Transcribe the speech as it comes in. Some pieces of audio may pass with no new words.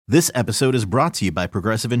This episode is brought to you by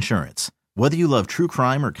Progressive Insurance. Whether you love true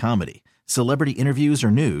crime or comedy, celebrity interviews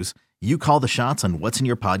or news, you call the shots on what's in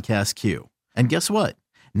your podcast queue. And guess what?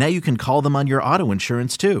 Now you can call them on your auto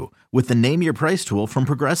insurance too with the Name Your Price tool from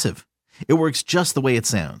Progressive. It works just the way it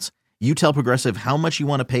sounds. You tell Progressive how much you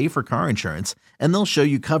want to pay for car insurance, and they'll show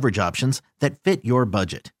you coverage options that fit your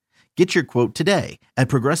budget. Get your quote today at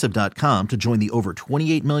Progressive.com to join the over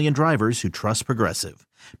 28 million drivers who trust Progressive.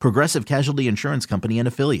 Progressive Casualty Insurance Company and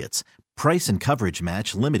Affiliates. Price and coverage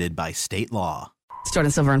match limited by state law. It's Jordan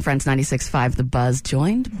Silver and Friends 96.5 The Buzz,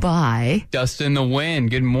 joined by Dustin the Wind.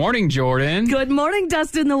 Good morning, Jordan. Good morning,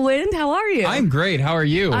 Dustin the Wind. How are you? I'm great. How are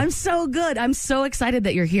you? I'm so good. I'm so excited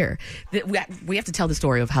that you're here. We have to tell the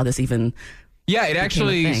story of how this even... Yeah, it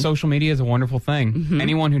actually, social media is a wonderful thing. Mm-hmm.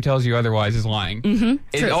 Anyone who tells you otherwise is lying. Mm-hmm.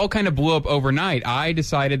 It all kind of blew up overnight. I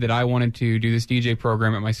decided that I wanted to do this DJ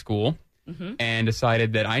program at my school and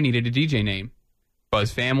decided that I needed a DJ name.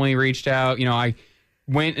 Buzz Family reached out. You know, I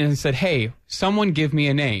went and said, hey, someone give me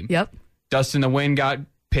a name. Yep. Dustin the Wind got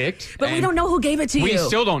picked. But we don't know who gave it to you. We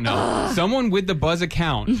still don't know. Someone with the Buzz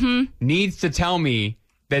account needs to tell me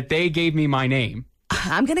that they gave me my name.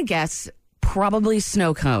 I'm going to guess... probably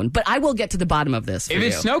Snow Cone, but I will get to the bottom of this for If you.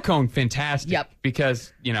 it's Snow Cone, fantastic. Yep.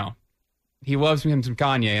 Because, you know, he loves him some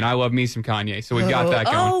Kanye, and I love me some Kanye, so we've got that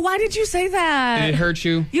going. Oh, why did you say that? Did it hurt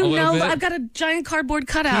you You a little know, bit? I've got a giant cardboard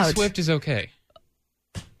cutout. T-Swift is okay.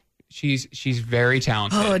 She's very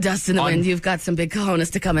talented. Oh, Dustin the Wind, you've got some big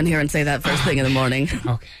cojones to come in here and say that first thing in the morning.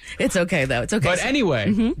 Okay. It's okay, though. It's okay. But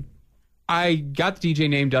anyway, I got the DJ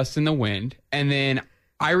name Dustin the Wind, and then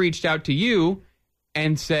I reached out to you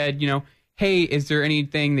and said, you know, hey, is there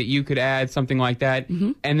anything that you could add, something like that?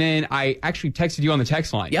 And then I actually texted you on the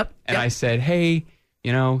text line. Yep. And I said, hey,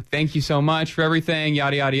 you know, thank you so much for everything,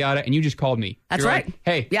 yada, yada, yada. And you just called me. That's You're right. like,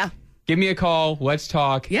 hey, Yeah. give me a call. Let's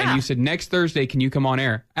talk. Yeah. And you said, next Thursday, can you come on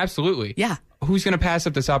air? Absolutely. Yeah. Who's going to pass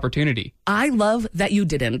up this opportunity? I love that you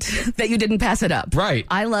didn't pass it up. Right.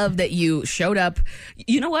 I love that you showed up.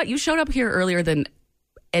 You know what? You showed up here earlier than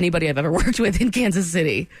anybody I've ever worked with in Kansas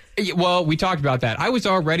City. Well, we talked about that. I was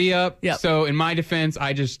already up. Yep. So in my defense,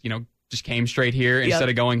 I just came straight here instead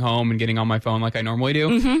of going home and getting on my phone like I normally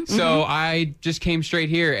do. So I just came straight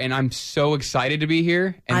here, and I'm so excited to be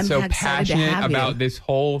here and I'm so excited to passionate have about you. this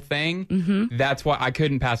whole thing. That's why I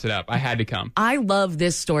couldn't pass it up. I had to come. I love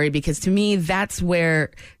this story because to me, that's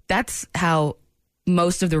how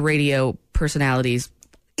most of the radio personalities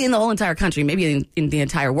in the whole entire country, maybe in the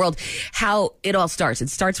entire world, how it all starts. It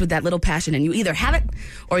starts with that little passion, and you either have it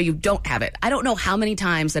or you don't have it. I don't know how many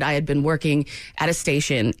times that I had been working at a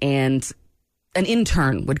station and an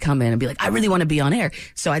intern would come in and be like, I really want to be on air.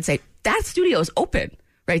 So I'd say, that studio is open.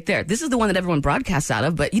 Right there. This is the one that everyone broadcasts out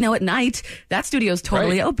of. But, you know, at night, that studio is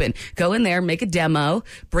totally open. Go in there, make a demo,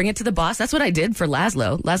 bring it to the boss. That's what I did for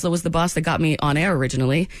Laszlo. Laszlo was the boss that got me on air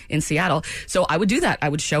originally in Seattle. So I would do that. I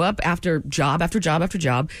would show up after job after job after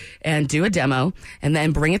job and do a demo and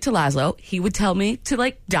then bring it to Laszlo. He would tell me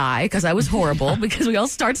to, die because I was horrible because we all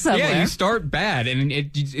start somewhere. Yeah, you start bad, and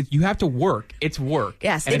you have to work. It's work.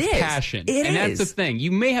 Yes, and it it's is. passion. It and is. that's the thing.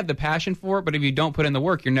 You may have the passion for it, but if you don't put in the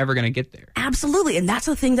work, you're never going to get there. Absolutely. And that's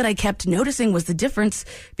the thing that I kept noticing was the difference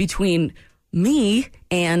between me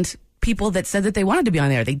and people that said that they wanted to be on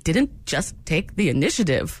there. They didn't just take the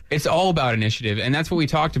initiative. It's all about initiative, and that's what we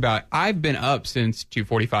talked about. I've been up since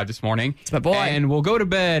 2:45 this morning. It's my boy. And we'll go to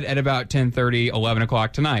bed at about 10:30, 11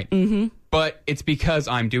 o'clock tonight. But it's because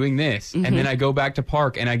I'm doing this, and then I go back to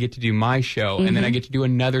Park, and I get to do my show, and then I get to do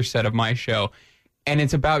another set of my show. And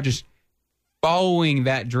it's about just following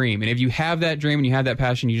that dream. And if you have that dream and you have that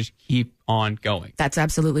passion, you just keep on going. That's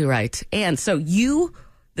absolutely right. And so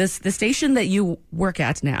the station that you work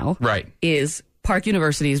at now is Park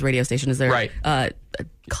University's radio station. Is there is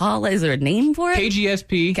there a name for it?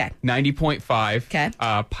 KGSP 90.5 Okay.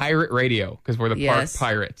 Pirate Radio, because we're the Park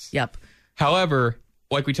Pirates. Yep. However,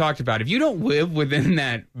 like we talked about, if you don't live within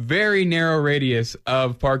that very narrow radius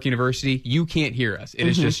of Park University, you can't hear us. It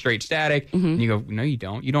is just straight static. And you go, no, you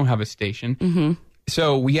don't. You don't have a station.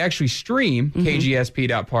 So we actually stream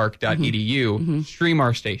kgsp.park.edu, stream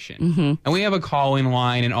our station. And we have a call-in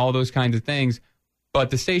line and all those kinds of things. But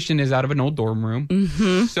the station is out of an old dorm room.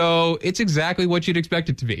 So it's exactly what you'd expect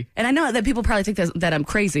it to be. And I know that people probably think that I'm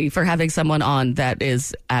crazy for having someone on that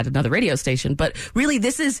is at another radio station. But really,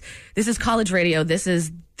 this is college radio. This is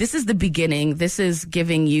the beginning. This is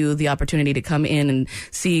giving you the opportunity to come in and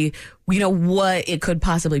see, what it could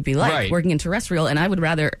possibly be like working in terrestrial. And I would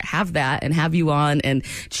rather have that and have you on and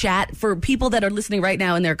chat for people that are listening right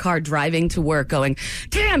now in their car driving to work going,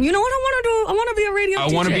 damn, you know what I want to do? I want to be a radio DJ. I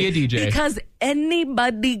want to be a DJ. Because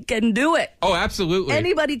anybody can do it. Oh, absolutely.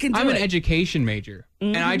 Anybody can do it. I'm an education major.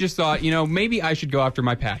 And I just thought, maybe I should go after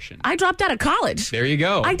my passion. I dropped out of college. There you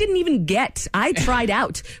go. I didn't even I tried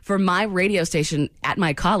out for my radio station at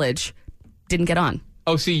my college. Didn't get on.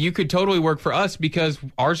 Oh, see, you could totally work for us because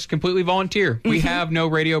ours is completely volunteer. We have no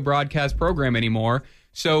radio broadcast program anymore.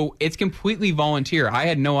 So it's completely volunteer. I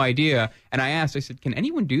had no idea. And I said, can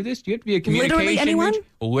anyone do this? Do you have to be a communication? Literally anyone?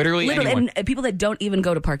 Literally anyone. And people that don't even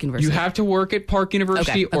go to Park University. You have to work at Park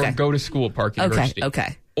University or go to school at Park University.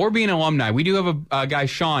 Okay. Or be an alumni. We do have a guy,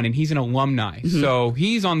 Sean, and he's an alumni. So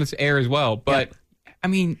he's on this air as well. But, I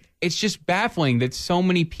mean, it's just baffling that so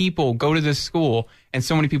many people go to this school and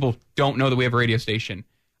so many people don't know that we have a radio station.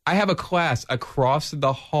 I have a class across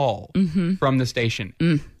the hall from the station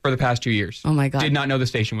for the past 2 years. Oh, my God. Did not know the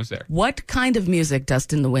station was there. What kind of music,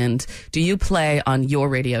 Dust in the Wind, do you play on your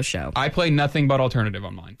radio show? I play nothing but alternative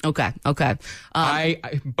on mine. Okay.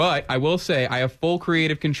 But I will say I have full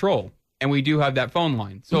creative control, and we do have that phone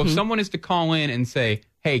line. So if someone is to call in and say,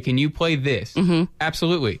 hey, can you play this?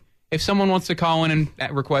 Absolutely. If someone wants to call in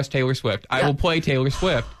and request Taylor Swift, I will play Taylor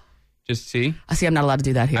Swift. Just see. I see. I'm not allowed to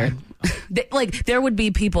do that here. There would be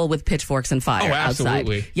people with pitchforks and fire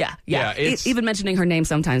absolutely. outside. Yeah. Even mentioning her name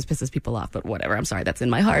sometimes pisses people off, but whatever. I'm sorry. That's in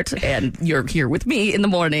my heart. And you're here with me in the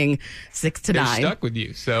morning, 6 to 9. They're stuck with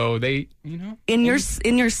you. So they, In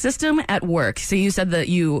your system at work, so you said that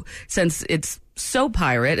since it's so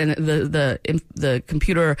pirate and the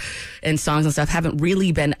computer and songs and stuff haven't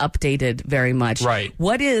really been updated very much. Right.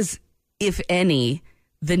 What is, if any,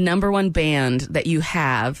 the number one band that you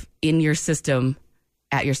have in your system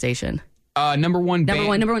at your station? Number one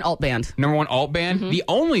alt band. Number one alt band. The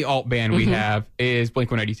only alt band we have is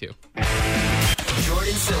Blink-182.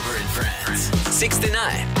 Jordan Silver and Friends, 6 to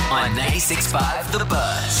 9 on 96.5 The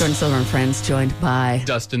Buzz. Jordan Silver and Friends, joined by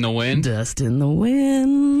Dust in the Wind. Dust in the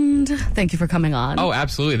Wind. Thank you for coming on. Oh,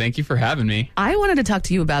 absolutely. Thank you for having me. I wanted to talk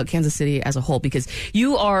to you about Kansas City as a whole because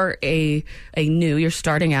you are you're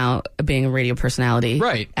starting out being a radio personality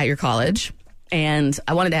at your college. And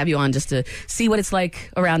I wanted to have you on just to see what it's like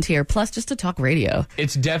around here, plus just to talk radio.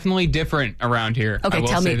 It's definitely different around here. Okay,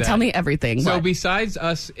 tell me everything. So besides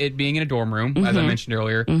us, it being in a dorm room, as I mentioned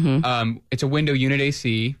earlier, it's a window unit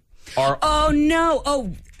AC.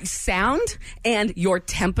 Sound and your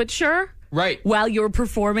temperature, right, while you're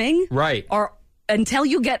performing, right, are until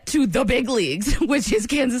you get to the big leagues, which is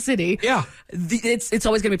Kansas City. Yeah. It's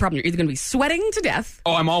always going to be a problem. You're either going to be sweating to death.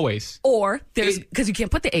 Oh, I'm always. Or because you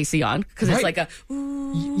can't put the AC on because it's like a...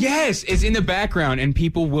 Yes, it's in the background and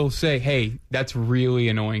people will say, hey, that's really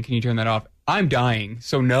annoying. Can you turn that off? I'm dying,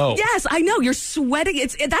 so no. Yes, I know. You're sweating.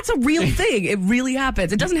 That's a real thing. It really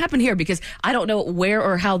happens. It doesn't happen here because I don't know where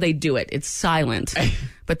or how they do it. It's silent.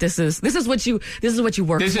 But this is what you work for. This is what you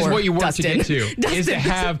work Dustin. to get to, is to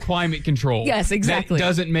have climate control. Yes, exactly. That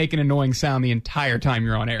doesn't make an annoying sound the entire time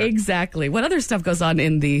you're on air. Exactly. What other stuff goes on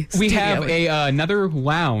in the studio? We have another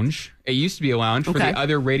lounge. It used to be a lounge for the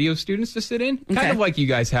other radio students to sit in. Kind of like you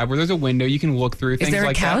guys have, where there's a window you can look through, things like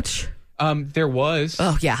that. Is there a couch? There was.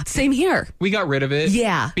 Oh, yeah. Same here. We got rid of it.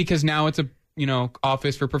 Yeah. Because now it's a,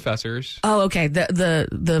 office for professors. Oh, okay.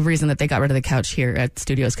 The reason that they got rid of the couch here at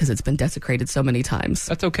studio is because it's been desecrated so many times.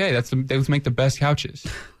 That's okay. Those make the best couches.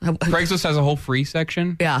 Craigslist has a whole free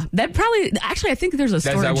section. Yeah. That probably, actually, I think there's a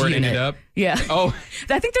storage unit. Is that where it ended up? Yeah. Oh.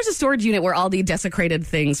 I think there's a storage unit where all the desecrated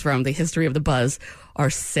things from the history of the Buzz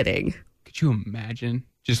are sitting. Could you imagine?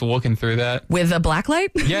 Just looking through that. With a blacklight?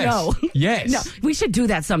 Yes. No. Yes. No. We should do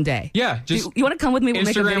that someday. Yeah. Just you want to come with me? We'll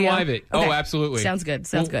make a video. Instagram Live it. Okay. Oh, absolutely. Sounds good.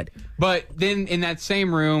 Good. But then in that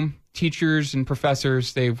same room, teachers and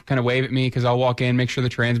professors, they kind of wave at me because I'll walk in, make sure the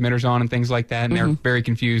transmitter's on and things like that. And they're very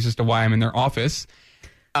confused as to why I'm in their office.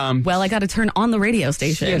 Well, I got to turn on the radio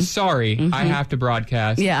station. Yeah, sorry. I have to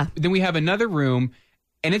broadcast. Yeah. Then we have another room.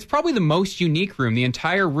 And it's probably the most unique room. The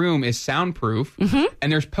entire room is soundproof.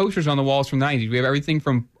 And there's posters on the walls from the 90s. We have everything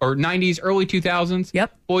from 90s, early 2000s.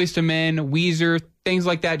 Yep. Boyz II Men, Weezer, things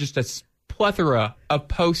like that. Just a plethora of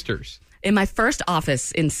posters. In my first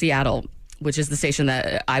office in Seattle, which is the station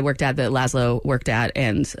that I worked at, that Laszlo worked at,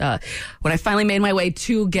 and when I finally made my way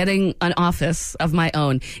to getting an office of my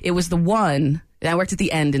own, it was the one, and I worked at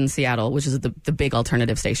the End in Seattle, which is the big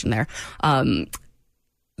alternative station there,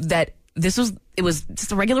 it was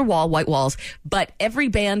just a regular wall, white walls, but every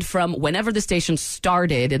band from whenever the station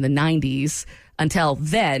started in the 90s until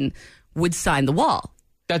then would sign the wall.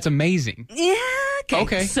 That's amazing. Yeah.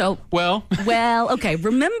 Okay. So, well, okay.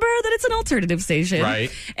 Remember that it's an alternative station. Right.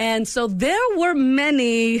 And so there were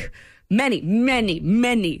many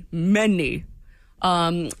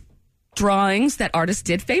drawings that artists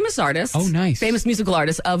did, famous artists. Oh, nice. Famous musical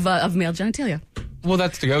artists of male genitalia. Well,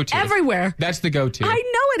 that's the go-to. Everywhere. That's the go-to. I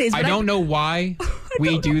know it is. I don't know why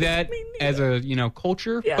we do that as a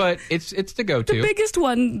culture, but it's the go-to. The biggest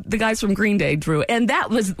one, the guys from Green Day drew, and that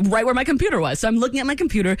was right where my computer was. So I'm looking at my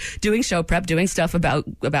computer, doing show prep, doing stuff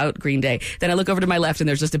about Green Day. Then I look over to my left, and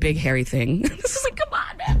there's just a big hairy thing. This is like, come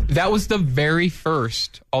on, man. That was the very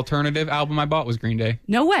first alternative album I bought was Green Day.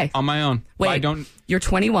 No way. On my own. Wait, you're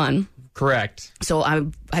 21. Correct. So I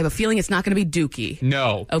have a feeling it's not going to be Dookie.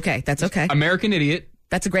 No. Okay, that's okay. American Idiot.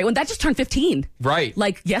 That's a great one. That just turned 15. Right.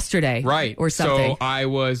 Like yesterday. Right. Or something. So I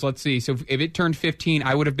was, let's see. So if it turned 15,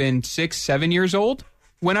 I would have been 6, 7 years old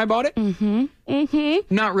when I bought it. Mm-hmm.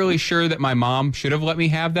 Mm-hmm. Not really sure that my mom should have let me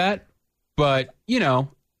have that. But,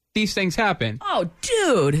 these things happen. Oh,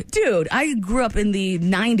 dude. I grew up in the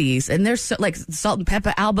 90s, and there's like Salt and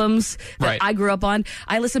Pepper albums that I grew up on.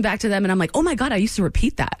 I listen back to them, and I'm like, oh my God, I used to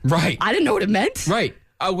repeat that. Right. I didn't know what it meant. Right.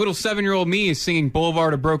 A little 7-year-old me is singing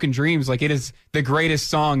Boulevard of Broken Dreams like it is the greatest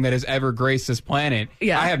song that has ever graced this planet.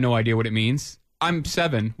 Yeah. I have no idea what it means. I'm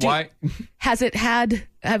 7. Why? Has it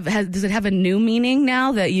does it have a new meaning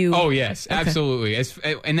now that you... Oh, yes, absolutely.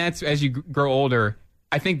 And that's as you grow older,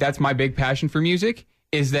 I think that's my big passion for music,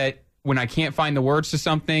 is that when I can't find the words to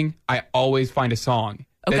something, I always find a song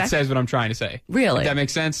that says what I'm trying to say. Really? If that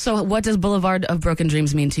makes sense? So what does Boulevard of Broken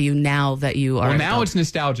Dreams mean to you now that you are... Well, now it's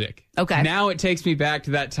nostalgic. Okay. Now it takes me back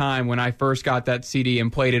to that time when I first got that CD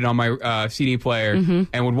and played it on my CD player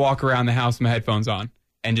and would walk around the house with my headphones on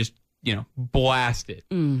and just, blast it.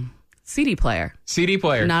 CD player. CD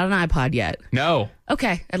player. Not an iPod yet. No.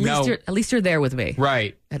 Okay. At least you're there with me.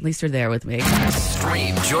 Right. At least you're there with me.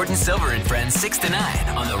 Stream Jordan Silver and Friends 6 to 9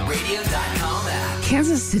 on the radio.com app.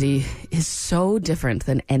 Kansas City is so different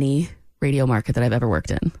than any radio market that I've ever worked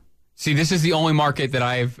in. See, this is the only market that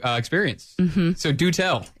I've experienced. Mm-hmm. So do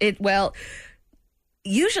tell.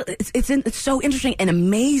 Usually it's so interesting and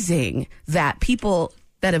amazing that people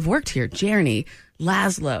that have worked here, Jeremy,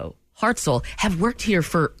 Laszlo, Hartzell, have worked here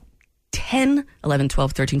for 10, 11,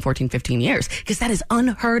 12, 13, 14, 15 years, because that is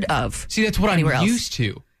unheard of. See, that's what I'm used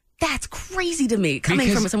to. That's crazy to me,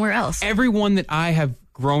 coming from somewhere else. Everyone that I have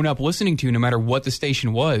grown up listening to, no matter what the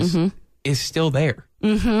station was, is still there.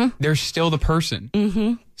 Mm-hmm. They're still the person.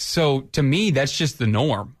 Mm-hmm. So to me, that's just the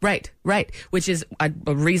norm. Right. Which is a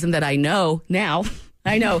reason that I know now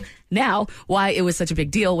why it was such a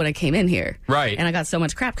big deal when I came in here. Right. And I got so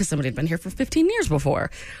much crap because somebody had been here for 15 years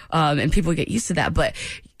before. And people get used to that. But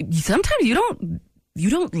sometimes you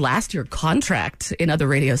don't last your contract in other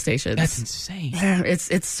radio stations. That's insane.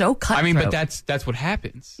 It's so cutthroat. I mean, but that's what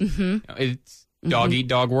happens. Mm-hmm. It's dog eat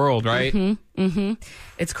dog world, right? Mm-hmm. Mm-hmm.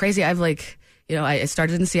 It's crazy. I've I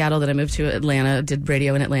started in Seattle, then I moved to Atlanta, did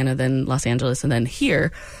radio in Atlanta, then Los Angeles, and then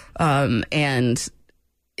here. And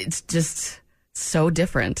it's just so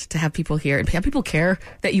different to have people here and have people care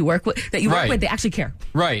that you work with, work with. They actually care.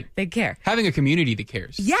 Right. They care. Having a community that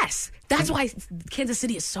cares. Yes. That's why Kansas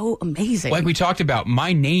City is so amazing. Like we talked about,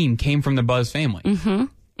 my name came from the Buzz family.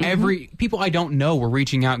 Mm-hmm. People I don't know were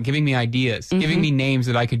reaching out, giving me ideas, giving me names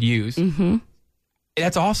that I could use. Mm-hmm.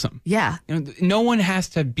 That's awesome. Yeah. No one has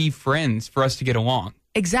to be friends for us to get along.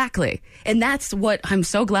 Exactly. And that's what I'm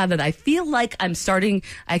so glad that I feel like I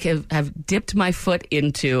have dipped my foot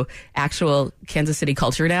into actual Kansas City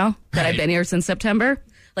culture now that I've been here since September.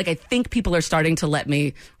 Like, I think people are starting to let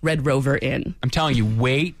me Red Rover in. I'm telling you,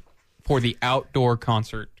 wait for the outdoor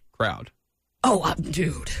concert crowd. Oh,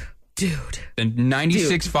 dude. The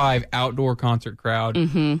 96.5 outdoor concert crowd.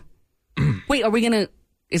 Mm-hmm. Wait,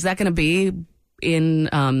 is that going to be in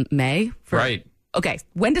May? Right. Okay,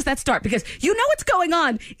 when does that start? Because you know what's going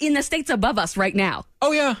on in the states above us right now.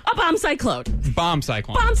 Oh, yeah. A bomb cyclone. Bomb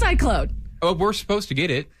cyclone. Oh, we're supposed to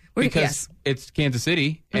get it because it's Kansas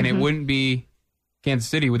City, and it wouldn't be Kansas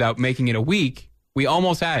City without making it a week. We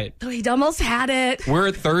almost had it. We almost had it. We're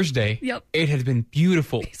at Thursday. Yep. It has been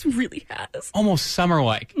beautiful. It really has. Almost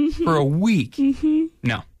summer-like for a week. Mm-hmm.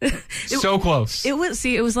 No. So close. It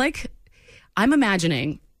was like, I'm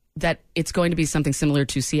imagining that it's going to be something similar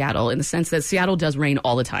to Seattle in the sense that Seattle does rain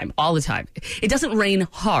all the time. It doesn't rain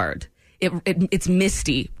hard. It's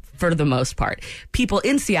misty for the most part. People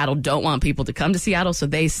in Seattle don't want people to come to Seattle, so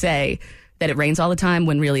they say that it rains all the time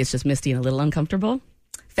when really it's just misty and a little uncomfortable.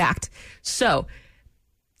 Fact. So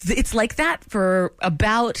it's like that for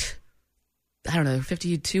about,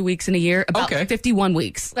 52 weeks in a year, about 51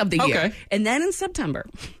 weeks of the year. And then in September,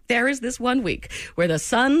 there is this 1 week where the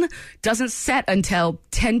sun doesn't set until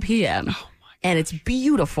 10 p.m. Oh, and it's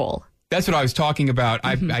beautiful. That's what I was talking about.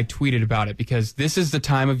 I tweeted about it because this is the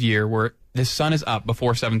time of year where the sun is up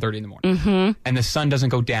before 7:30 in the morning. Mm-hmm. And the sun doesn't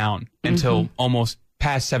go down until almost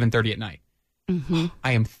past 7:30 at night.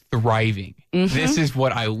 I am thriving. This is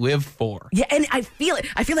what I live for. Yeah, and I feel it.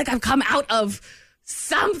 I feel like I've come out of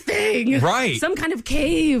something. Right. Some kind of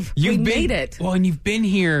cave. We made it. Well, and you've been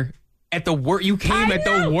here at the worst. You came at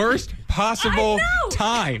the worst possible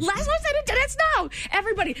time. Last time I said it, it's now.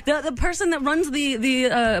 Everybody, the person that runs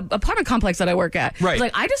the apartment complex that I work at, right. was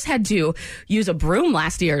like, I just had to use a broom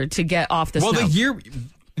last year to get off the snow. Well,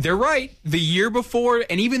 they're right. The year before,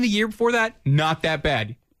 and even the year before that, not that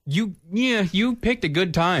bad. You picked a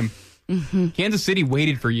good time. Kansas City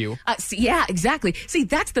waited for you. Yeah, exactly. See,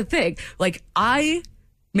 that's the thing. Like, I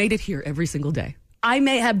made it here every single day. I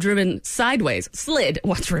may have driven sideways, slid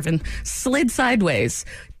sideways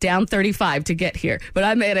down 35 to get here, but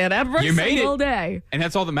I made it every single day. And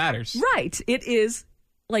that's all that matters. Right. It is,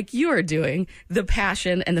 like you're doing, the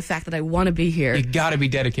passion and the fact that I want to be here. You got to be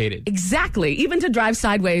dedicated. Exactly. Even to drive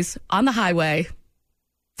sideways on the highway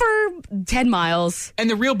for 10 miles. And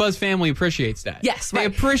the Real Buzz family appreciates that. Yes, They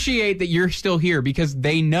appreciate that you're still here because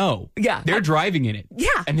they know. Yeah. They're driving in it. Yeah.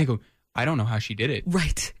 And they go, I don't know how she did it.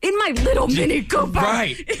 Right. In my little Mini Cooper.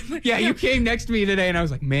 Right. Yeah, you came next to me today and I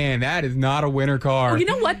was like, man, that is not a winter car. Well, you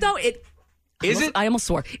know what, though? I almost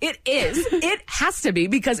swore. It is. It has to be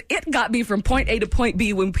because it got me from point A to point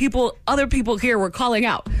B when other people here were calling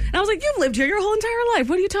out. And I was like, you've lived here your whole entire life.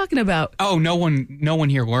 What are you talking about? Oh, no one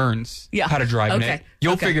here learns how to drive in it.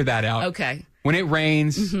 You'll figure that out. Okay. When it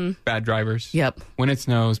rains, bad drivers. Yep. When it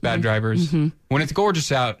snows, bad drivers. When it's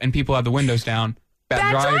gorgeous out and people have the windows down,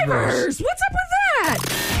 bad drivers. What's up with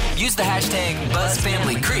that? Use the hashtag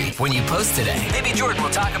BuzzFamilyCreep when you post today. Maybe Jordan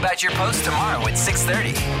will talk about your post tomorrow at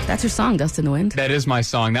 6:30. That's your song, Dust in the Wind. That is my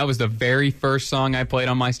song. That was the very first song I played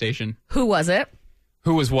on my station. Who was it?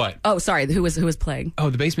 Who was what? Oh, sorry. Who was playing?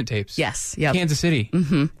 Oh, the Basement Tapes. Yes. Yep. Kansas City.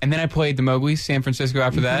 And then I played the Mowgli's, San Francisco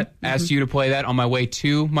after that. Asked you to play that on my way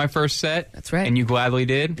to my first set. That's right. And you gladly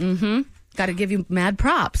did. Got to give you mad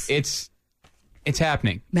props. It's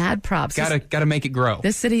happening. Mad props. Gotta make it grow.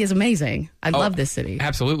 This city is amazing. I love this city.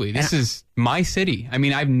 Absolutely. This is my city. I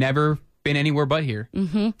mean, I've never been anywhere but here.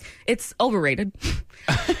 It's overrated.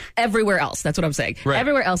 Everywhere else. That's what I'm saying. Right.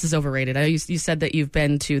 Everywhere else is overrated. You said that you've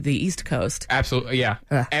been to the East Coast. Absolutely. Yeah.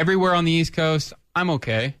 Everywhere on the East Coast, I'm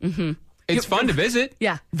okay. It's fun to visit.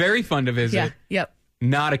 Yeah. Very fun to visit. Yeah. Yep.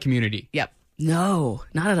 Not a community. Yep. No,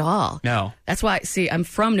 not at all. No. That's why, see, I'm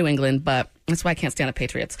from New England, but that's why I can't stand the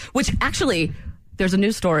Patriots. Which actually, there's a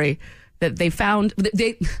news story that they found.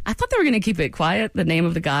 I thought they were going to keep it quiet, the name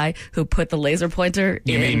of the guy who put the laser pointer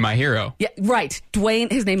in. You mean my hero? Yeah, right.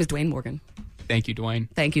 Dwayne, his name is Dwayne Morgan. Thank you, Dwayne.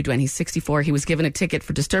 Thank you, Dwayne. He's 64. He was given a ticket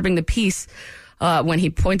for disturbing the peace when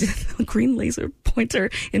he pointed the green laser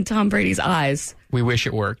pointer in Tom Brady's eyes. We wish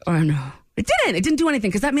it worked. Oh, no. It didn't. It didn't do anything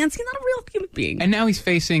because that man's not a real human being. And now he's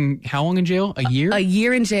facing how long in jail? A year? A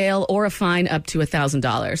year in jail or a fine up to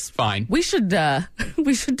 $1,000. Fine. We should do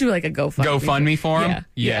like a GoFundMe. GoFundMe for him? Yeah.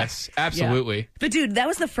 Yes, absolutely. Yeah. But dude, that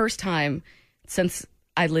was the first time since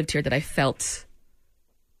I lived here that I felt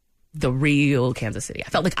the real Kansas City. I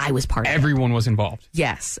felt like I was part of it. Everyone was involved.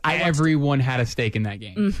 Yes. Everyone had a stake in that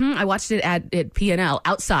game. I watched it at P&L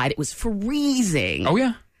outside. It was freezing. Oh,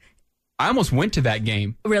 yeah. I almost went to that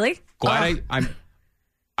game. Really? Glad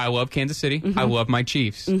I love Kansas City. I love my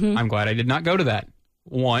Chiefs. I'm glad I did not go to that.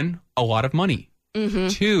 1, a lot of money.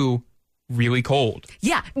 2, really cold.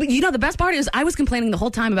 Yeah, but you know the best part is I was complaining the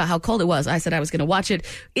whole time about how cold it was. I said I was going to watch it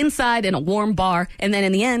inside in a warm bar, and then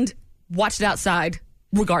in the end, watched it outside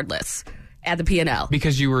regardless at the P&L.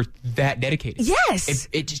 Because you were that dedicated. Yes.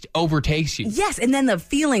 It just overtakes you. Yes, and then the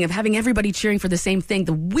feeling of having everybody cheering for the same thing.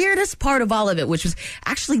 The weirdest part of all of it, which was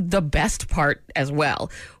actually the best part as well,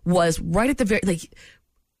 was right at the very, like,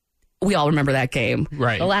 we all remember that game.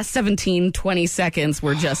 Right. The last 17, 20 seconds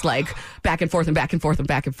were just like back and forth and back and forth and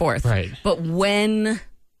back and forth. Right. But when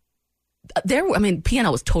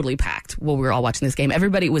P&L was totally packed while we were all watching this game.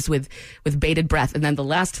 Everybody was with bated breath. And then the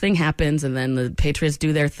last thing happens, and then the Patriots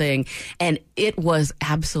do their thing. And it was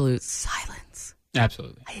absolute silence.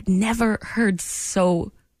 Absolutely. I've never heard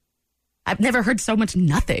so much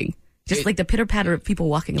nothing. Just like the pitter-patter of people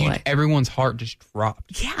walking away. Everyone's heart just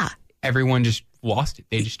dropped. Yeah. Everyone just lost it.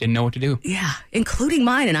 They just didn't know what to do. Yeah, including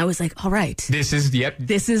mine. And I was like, all right. This is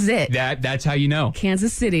it. That's how you know.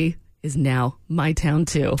 Kansas City is now my town,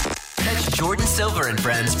 too. That's Jordan Silver and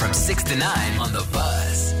Friends from 6 to 9 on The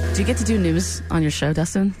Buzz. Do you get to do news on your show,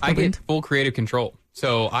 Dustin? I get full creative control.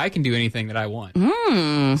 So I can do anything that I want.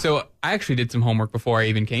 So I actually did some homework before I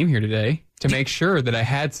even came here today to make sure that I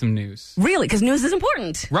had some news. Really? Because news is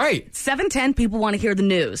important. Right. 7:10, people want to hear the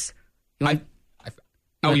news. You want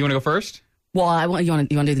to go first? Well, you want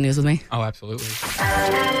to do the news with me? Oh, absolutely.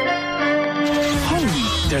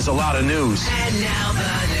 There's a lot of news. And now the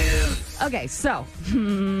news. Okay, so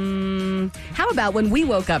how about when we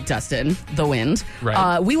woke up, Dustin, the wind?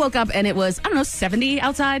 Right. We woke up and it was, 70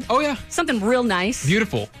 outside. Oh, yeah. Something real nice.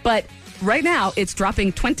 Beautiful. But right now it's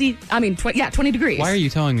dropping 20 degrees. Why are you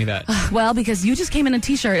telling me that? Well, because you just came in a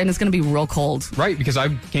t-shirt and it's going to be real cold. Right, because I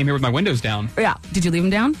came here with my windows down. Yeah. Did you leave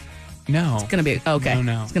them down? No. It's going to be, okay.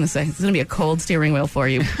 No. I was going to say, it's going to be a cold steering wheel for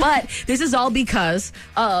you. But this is all because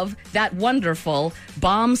of that wonderful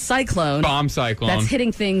bomb cyclone. That's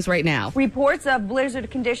hitting things right now. Reports of blizzard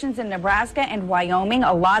conditions in Nebraska and Wyoming.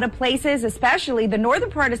 A lot of places, especially the northern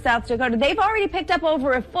part of South Dakota, they've already picked up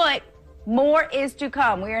over a foot. More is to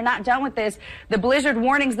come. We are not done with this. The blizzard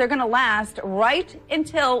warnings, they're going to last right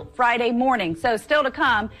until Friday morning. So still to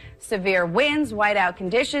come, severe winds, whiteout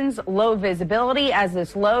conditions, low visibility as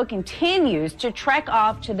this low continues to trek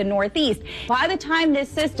off to the northeast. By the time this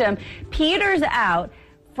system peters out,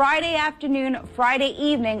 Friday afternoon, Friday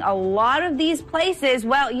evening, a lot of these places,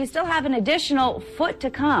 well, you still have an additional foot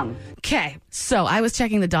to come. Okay, so I was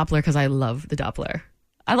checking the Doppler because I love the Doppler.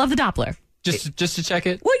 I love the Doppler. Just to check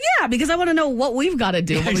it? Well, yeah, because I want to know what we've got to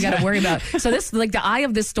do, what we got to worry about. So this, the eye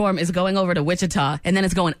of this storm is going over to Wichita, and then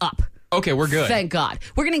it's going up. Okay, we're good. Thank God.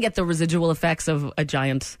 We're going to get the residual effects of a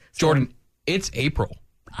giant storm. Jordan, it's April.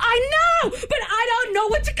 I know, but I don't know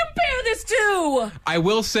what to compare this to. I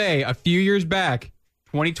will say, a few years back,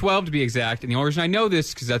 2012 to be exact, and the only reason I know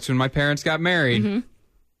this because that's when my parents got married,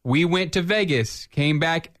 we went to Vegas, came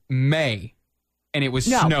back May, and it was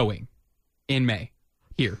snowing in May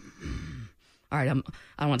here. All right, I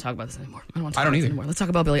don't want to talk about this anymore. I don't either. Anymore. Let's talk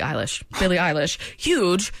about Billie Eilish. Billie Eilish,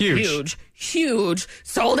 huge,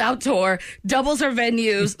 sold out tour, doubles her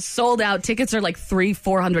venues, sold out. Tickets are like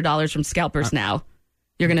 $300-$400 from scalpers now.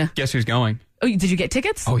 You're gonna guess who's going? Oh, did you get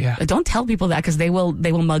tickets? Oh yeah. Don't tell people that because they will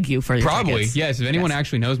mug you for your Probably tickets. yes. If anyone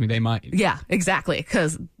actually knows me, they might. Yeah, exactly.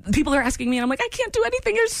 Because people are asking me, and I'm like, I can't do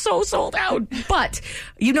anything. You're so sold out. But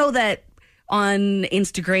you know that. On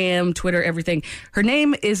Instagram, Twitter, everything. Her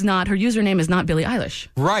username is not Billie Eilish.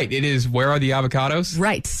 Right. It is Where Are the Avocados?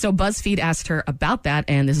 Right. So BuzzFeed asked her about that,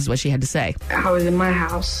 and this is what she had to say. I was in my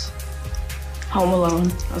house, home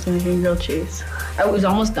alone. I was making grilled cheese. I was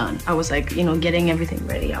almost done. I was like, getting everything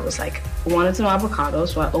ready. I was like, I wanted some avocados,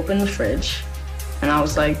 so I opened the fridge, and I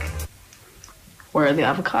was like, where are the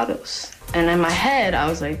avocados? And in my head, I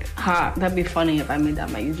was like, that'd be funny if I made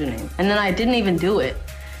that my username. And then I didn't even do it.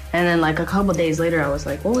 And then like a couple days later, I was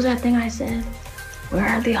like, what was that thing I said? Where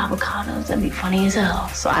are the avocados? That'd be funny as hell.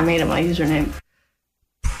 So I made it my username.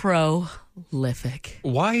 Prolific.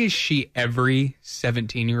 Why is she every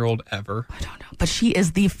 17-year-old ever? I don't know. But she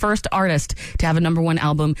is the first artist to have a #1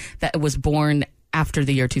 album that was born after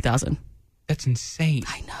the year 2000. That's insane.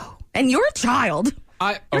 I know. And you're a child.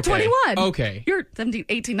 You're 21. Okay. You're 17,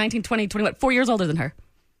 18, 19, 20, 21. 4 years older than her.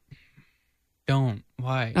 Don't.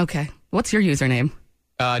 Why? Okay. What's your username?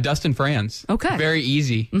 Dustin Franz. Okay. Very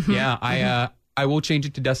easy. Yeah, I will change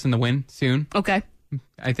it to Dustin the Wind soon. Okay.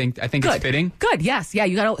 I think Good. it's fitting. Good. Yes. Yeah.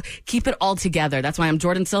 You got to keep it all together. That's why I'm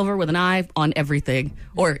Jordan Silver with an I on everything.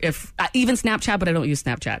 Or if even Snapchat, but I don't use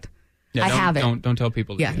Snapchat. Yeah, I have it. Don't tell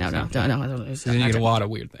people. Yeah. No. I don't use Then you get a lot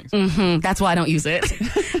of weird things. That's why I don't use it.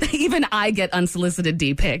 Even I get unsolicited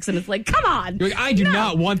D pics, and it's like, come on. You're like, I do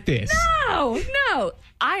not want this. No.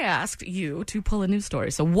 I asked you to pull a news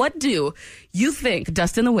story. So what do you think,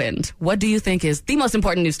 Dustin the Wind, what do you think is the most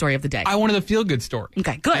important news story of the day? I wanted a feel-good story.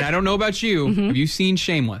 Okay, good. And I don't know about you. Have you seen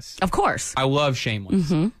Shameless? Of course. I love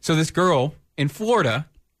Shameless. So this girl in Florida,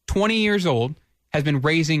 20 years old, has been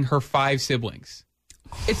raising her 5 siblings.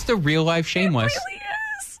 It's the real-life Shameless. It really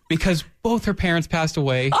is. Because both her parents passed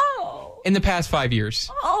away in the past 5 years.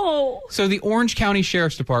 Oh. So the Orange County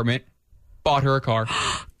Sheriff's Department bought her a car.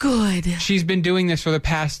 Good. She's been doing this for the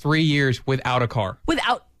past 3 years without a car.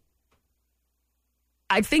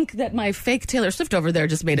 I think that my fake Taylor Swift over there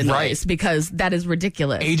just made a noise because that is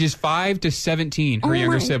ridiculous. Ages 5 to 17, her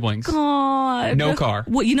younger siblings. God. No car.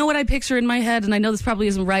 Well, you know what I picture in my head, and I know this probably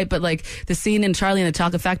isn't right, but like the scene in Charlie and the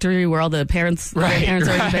Chocolate Factory where all the parents, are in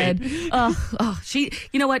bed. She,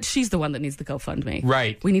 you know what? She's the one that needs the GoFundMe.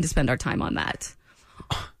 Right. We need to spend our time on that.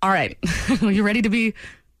 All right. Are you ready to be?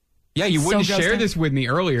 Yeah, you wouldn't share this with me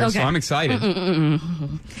earlier, so I'm excited.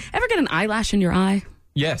 Ever get an eyelash in your eye?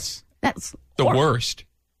 Yes. That's the worst.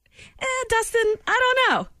 Dustin, I don't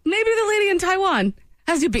know. Maybe the lady in Taiwan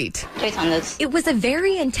has you beat. It was a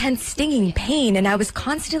very intense stinging pain, and I was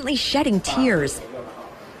constantly shedding tears.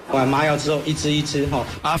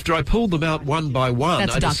 After I pulled them out one by one,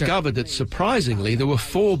 I discovered that surprisingly there were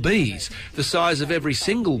 4 bees. The size of every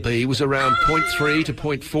single bee was around 0.3 to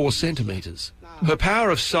 0.4 centimetres. Her power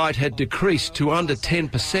of sight had decreased to under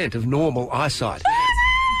 10% of normal eyesight.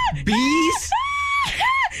 Bees?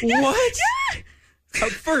 What? Yeah.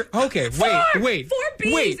 Okay, wait. 4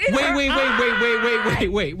 bees.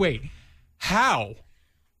 Wait. How?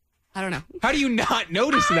 I don't know. How do you not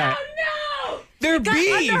notice that? Oh, no! They're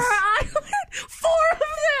bees. Under her eyelid. 4 of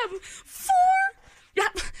them. 4. Yeah.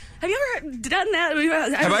 Have you ever done that?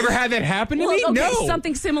 Have I ever had that happen to me? Okay, No.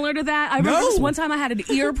 Something similar to that. I remember this one time I had an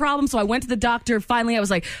ear problem, so I went to the doctor. Finally, I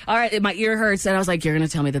was like, all right, my ear hurts. And I was like, you're going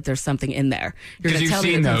to tell me that there's something in there. Because you've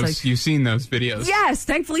seen those. Like, you've seen those videos. Yes.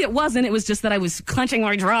 Thankfully, it wasn't. It was just that I was clenching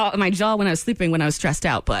my jaw when I was sleeping, when I was stressed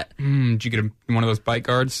out. But did you get one of those bite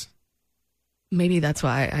guards? Maybe that's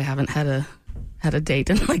why I haven't had a date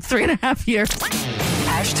in like 3.5 years.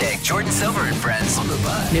 Hashtag Jordan Silver and Friends on The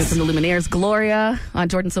Buzz. New from the Lumineers, Gloria on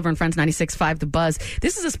Jordan Silver and Friends 96.5 The Buzz.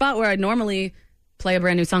 This is a spot where I normally play a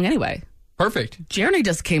brand new song anyway. Perfect. Jeremy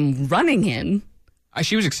just came running in.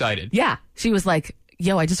 She was excited. Yeah. She was like,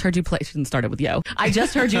 yo, I just heard you play. She didn't start it with yo. I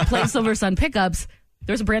just heard you play Silver Sun Pickups.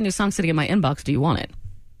 There's a brand new song sitting in my inbox. Do you want it?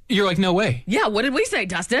 You're like, no way. Yeah. What did we say,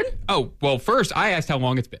 Dustin? Oh, well, first I asked how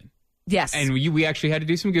long it's been. Yes. And we actually had to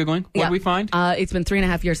do some Googling. What did we find? It's been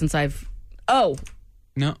 3.5 years since I've... Oh.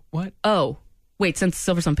 No, what? Oh. Wait, since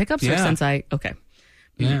Silver Sun Pickups or since I... Okay.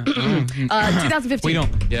 Yeah. 2015. We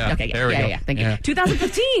don't... Yeah. Okay, there we go. Yeah, thank you.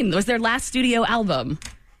 2015 was their last studio album.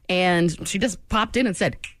 And she just popped in and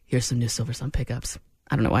said, here's some new Silver Sun Pickups.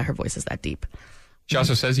 I don't know why her voice is that deep. She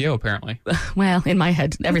also says yo, apparently. Well, in my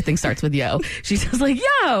head, everything starts with yo. She says like,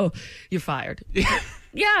 yo, you're fired.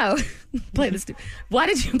 Yo, play this. Why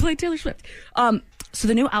did you play Taylor Swift? So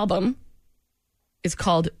the new album is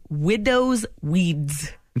called Widow's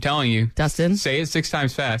Weeds. I'm telling you. Dustin. Say it 6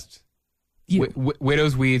 times fast.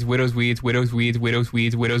 Widow's Weeds, Widow's Weeds, Widow's Weeds, Widow's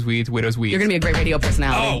Weeds, Widow's Weeds, Widow's Weeds. You're going to be a great radio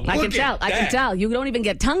personality. Oh, I can tell. I can tell. You don't even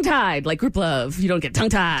get tongue-tied like Group Love. You don't get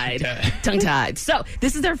tongue-tied. Tongue-tied. So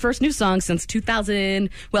this is their first new song since 2000.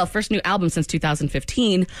 Well, first new album since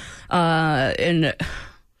 2015. And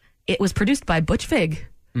it was produced by Butch Vig.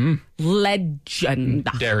 Legend.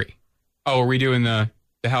 Dairy. Oh, are we doing the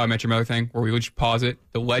How I Met Your Mother thing where we would just pause it?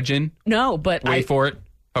 The legend? No, but Wait for it.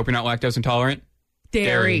 Hope you're not lactose intolerant.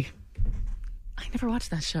 Dairy. I never watched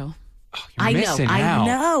that show. Oh, you're missing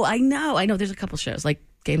out. I know. There's a couple shows like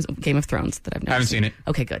Game of Thrones that I've never haven't seen it.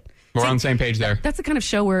 Okay, good. We're on the same page there. That's the kind of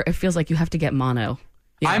show where it feels like you have to get mono.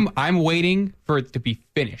 Yeah. I'm waiting for it to be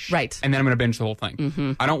finished. Right. And then I'm going to binge the whole thing.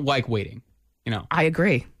 Mm-hmm. I don't like waiting. You know. I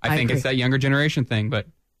agree. I think it's that younger generation thing, but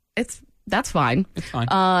that's fine. It's fine.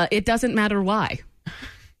 It doesn't matter why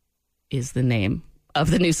is the name of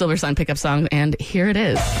the new Silver Sun Pickup song, and here it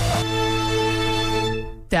is.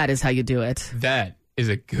 That is how you do it. That is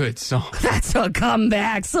a good song. That's a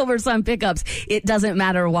comeback. Silver Sun Pickups. It doesn't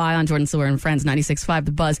matter why on Jordan Silver and Friends 96.5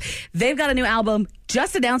 The Buzz. They've got a new album.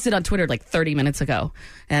 Just announced it on Twitter like 30 minutes ago.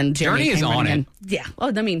 And Journey is on it. Yeah.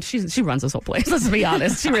 Well, I mean, she runs this whole place. Let's be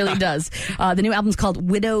honest. She really does. The new album's called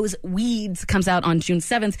Widow's Weeds. Comes out on June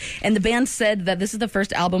 7th. And the band said that this is the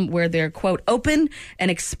first album where they're, quote, open and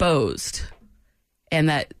exposed. And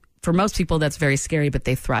that for most people, that's very scary, but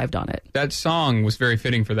they thrived on it. That song was very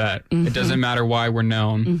fitting for that. Mm-hmm. It doesn't matter why we're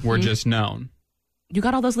known. Mm-hmm. We're just known. You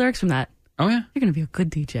got all those lyrics from that. Oh, yeah. You're going to be a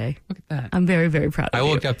good DJ. Look at that. I'm very, very proud of you. I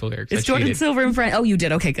looked up the lyrics. It's Jordan Silver and Friends. Oh, you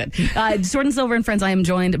did? Okay, good. Jordan Silver and Friends. I am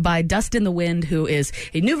joined by Dustin the Wind, who is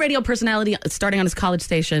a new radio personality starting on his college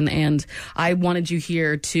station. And I wanted you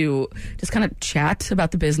here to just kind of chat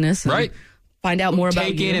about the business. And right. Find out more about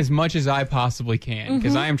you. Take in as much as I possibly can,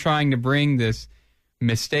 because I am trying to bring this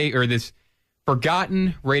mistake or this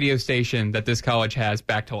forgotten radio station that this college has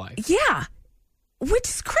back to life. Yeah. Which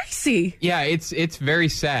is crazy. Yeah, it's very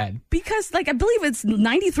sad. Because, like, I believe it's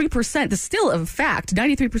 93%. It's still a fact.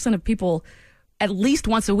 93% of people at least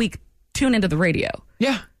once a week tune into the radio.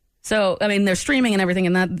 Yeah. So, I mean, they're streaming and everything,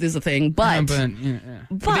 and that is a thing. But then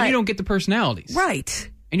you don't get the personalities. Right.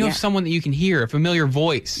 And you have someone that you can hear, a familiar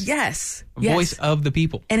voice. Yes. A voice of the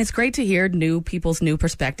people. And it's great to hear new people's new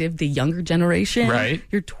perspective, the younger generation. Right.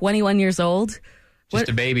 You're 21 years old. Just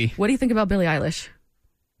a baby. What do you think about Billie Eilish?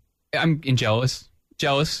 I'm jealous.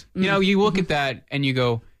 You know, you look at that and you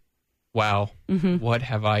go, wow, what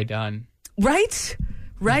have I done? Right.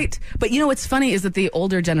 But, you know, what's funny is that the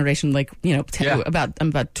older generation, like, you know, I'm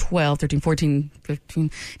about 12, 13, 14,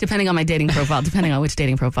 15, depending on my dating profile, depending on which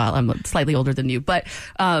dating profile, I'm slightly older than you. But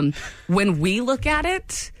when we look at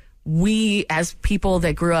it, we, as people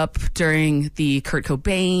that grew up during the Kurt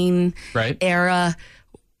Cobain era,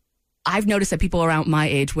 I've noticed that people around my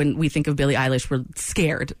age, when we think of Billie Eilish, we're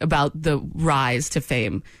scared about the rise to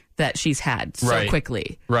fame that she's had so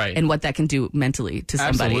quickly. Right. And what that can do mentally to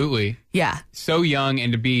somebody. Absolutely. Yeah. So young,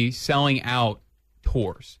 and to be selling out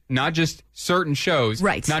tours. Not just certain shows.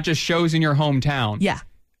 Right. Not just shows in your hometown. Yeah.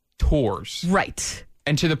 Tours. Right.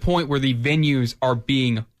 and to the point where the venues are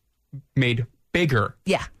being made bigger.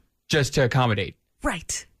 Yeah. Just to accommodate.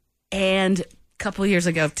 Right. And couple years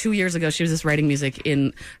ago, 2 years ago, she was just writing music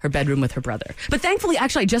in her bedroom with her brother. But thankfully,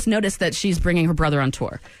 actually, I just noticed that she's bringing her brother on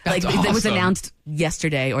tour. That's awesome. It was announced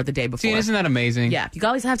yesterday or the day before. See, isn't that amazing? Yeah. You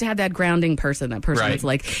always have to have that grounding person, that person right. that's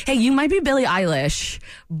like, hey, you might be Billie Eilish,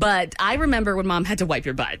 but I remember when Mom had to wipe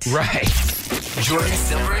your butt. Right. Jordan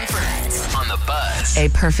Silver and Friends on The Buzz. A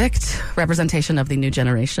perfect representation of the new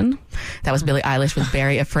generation. That was Billie Eilish with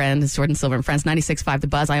Bury a Friend. It's Jordan Silver and Friends, 96.5 The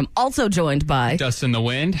Buzz. I am also joined by Dustin the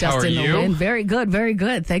Wind. How are Dustin you? the Wind. Very good, very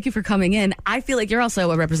good. Thank you for coming in. I feel like you're also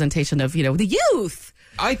a representation of, the youth.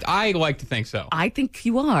 I like to think so. I think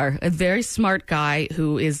you are a very smart guy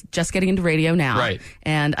who is just getting into radio now. Right.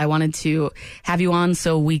 And I wanted to have you on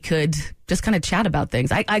so we could just kind of chat about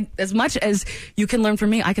things. I as much as you can learn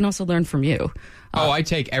from me, I can also learn from you. I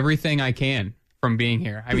take everything I can from being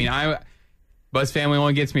here. I mean, Buzz family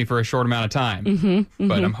only gets me for a short amount of time,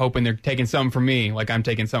 but I'm hoping they're taking something from me like I'm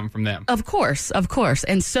taking something from them. Of course.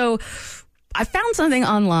 And so I found something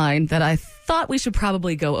online that I thought we should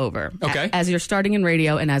probably go over. Okay. As you're starting in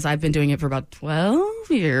radio and as I've been doing it for about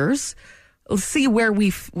 12 years, let's see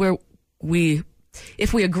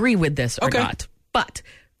if we agree with this or not. But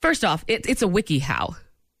first off, it's a WikiHow.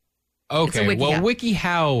 Okay.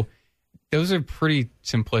 WikiHow, those are pretty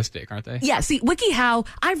simplistic, aren't they? Yeah. See, WikiHow,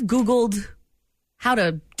 I've Googled how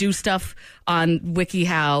to do stuff on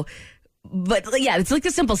WikiHow. But yeah, it's like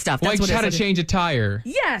the simple stuff. That's like how to change a tire.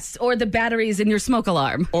 Yes, or the batteries in your smoke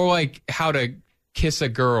alarm. Or like how to kiss a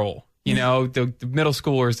girl. The middle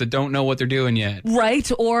schoolers that don't know what they're doing yet. Right,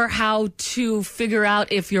 or how to figure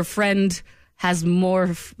out if your friend has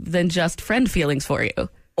more than just friend feelings for you.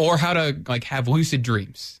 Or how to have lucid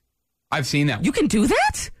dreams. I've seen that one. You can do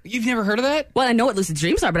that? You've never heard of that? Well, I know what lucid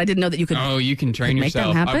dreams are, but I didn't know that you could. Oh, you can train yourself.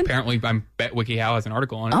 Make them happen? Apparently, I bet WikiHow has an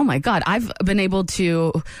article on it. Oh my God, I've been able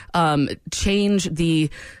to change the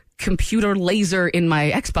computer laser in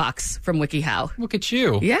my Xbox from WikiHow. Look at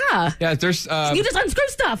you. Yeah. Yeah, there's... you just unscrew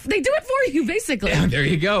stuff. They do it for you, basically. Yeah, there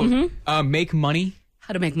you go. Make money.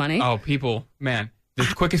 How to make money. Oh, people, man.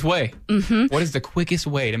 The quickest way. What is the quickest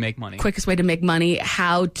way to make money? Quickest way to make money.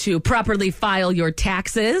 How to properly file your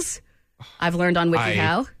taxes. I've learned on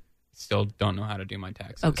WikiHow. Still don't know how to do my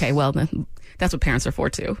taxes. Okay, well, that's what parents are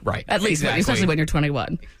for, too. Right. At least, especially when you're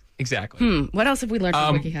 21. Exactly. What else have we learned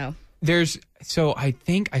from WikiHow? I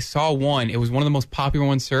think I saw one. It was one of the most popular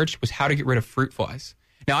ones searched was how to get rid of fruit flies.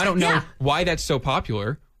 Now, I don't know why that's so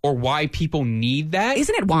popular or why people need that.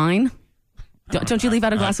 Isn't it wine? Don't you leave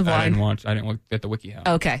out a glass of wine? I didn't look at the WikiHow.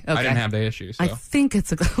 Okay. I didn't have the issue. So. I think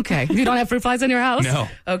it's okay. You don't have fruit flies in your house? No.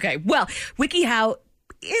 Okay. Well, WikiHow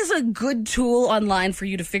is a good tool online for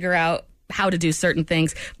you to figure out how to do certain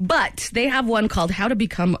things, but they have one called How to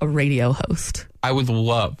Become a Radio Host. I would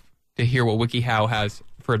love to hear what WikiHow has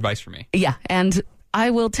for advice for me. Yeah, and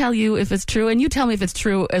I will tell you if it's true, and you tell me if it's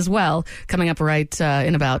true as well, coming up right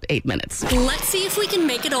in about 8 minutes. Let's see if we can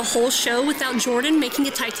make it a whole show without Jordan making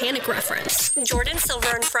a Titanic reference. Jordan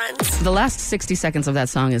Silver and Friends. The last 60 seconds of that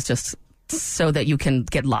song is just so that you can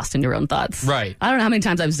get lost in your own thoughts. Right. I don't know how many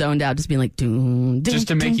times I've zoned out just being like, doom, just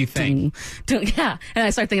to make you think. Yeah. And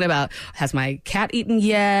I start thinking about, has my cat eaten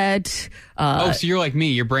yet? So you're like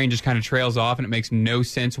me. Your brain just kind of trails off and it makes no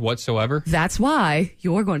sense whatsoever. That's why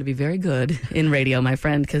you're going to be very good in radio, my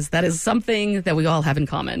friend, because that is something that we all have in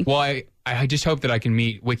common. Well, I just hope that I can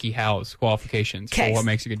meet WikiHow's qualifications for what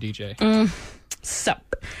makes a good DJ. So,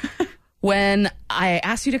 when I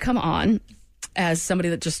asked you to come on, as somebody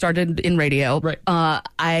that just started in radio, right.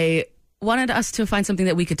 I wanted us to find something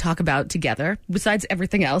that we could talk about together besides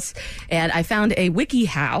everything else. And I found a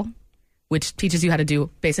WikiHow, which teaches you how to do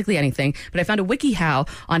basically anything. But I found a WikiHow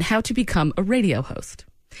on how to become a radio host.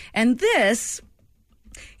 And this,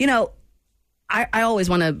 I always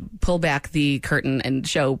want to pull back the curtain and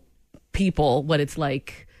show people what it's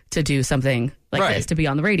like to do something like this, to be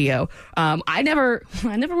on the radio. I never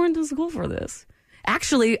went to school for this.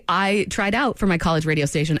 Actually, I tried out for my college radio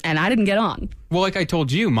station, and I didn't get on. Well, like I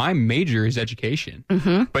told you, my major is education.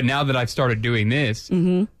 But now that I've started doing this,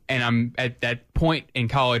 and I'm at that point in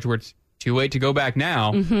college where it's too late to go back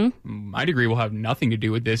now, my degree will have nothing to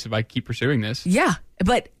do with this if I keep pursuing this. Yeah,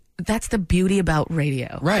 but that's the beauty about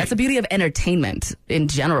radio. Right. That's the beauty of entertainment in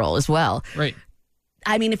general as well. Right.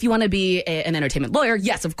 I mean, if you want to be an entertainment lawyer,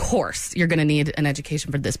 yes, of course, you're going to need an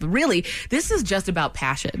education for this. But really, this is just about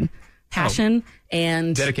passion. passion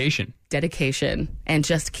and dedication, and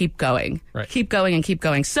just keep going. Right. Keep going and keep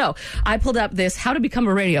going. So I pulled up this How to Become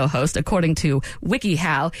a Radio Host according to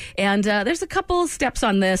WikiHow, and there's a couple steps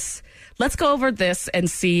on this. Let's go over this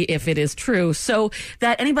and see if it is true, so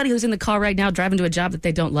that anybody who's in the car right now driving to a job that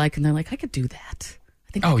they don't like and they're like, I could do that.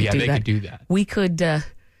 I think they could do that. We could,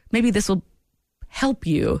 maybe this will help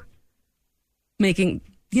you making,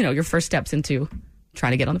 your first steps into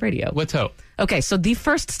trying to get on the radio. Let's hope. Okay, so the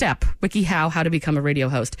first step, WikiHow, how to become a radio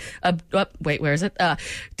host. Wait, where is it?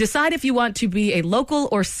 Decide if you want to be a local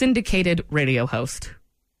or syndicated radio host.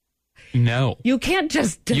 No. You can't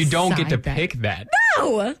just decide. You don't get to pick that.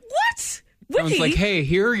 No! What? Someone's like, hey,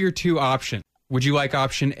 here are your two options. Would you like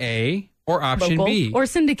option A or option local B? Or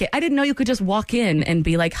syndicate. I didn't know you could just walk in and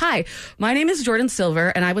be like, hi, my name is Jordan Silver,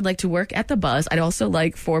 and I would like to work at The Buzz. I'd also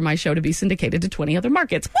like for my show to be syndicated to 20 other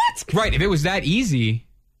markets. What? Right. If it was that easy,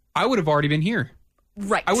 I would have already been here.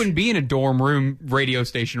 Right. I wouldn't be in a dorm room radio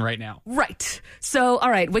station right now. Right. So, all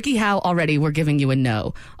right, WikiHow already, we're giving you a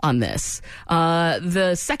no on this.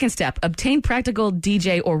 The second step, obtain practical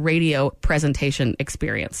DJ or radio presentation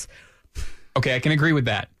experience. Okay, I can agree with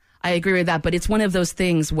that. I agree with that, but it's one of those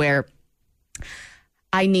things where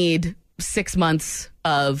I need 6 months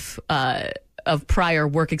of prior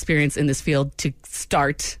work experience in this field to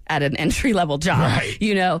start at an entry-level job.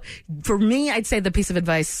 Right. For me, I'd say the piece of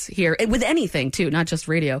advice here, with anything too, not just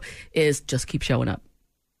radio, is just keep showing up.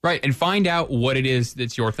 Right, and find out what it is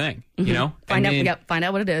that's your thing, Find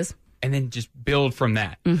out what it is. And then just build from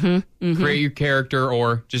that. Create your character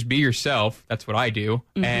or just be yourself. That's what I do.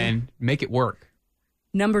 And make it work.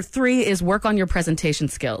 Number 3 is work on your presentation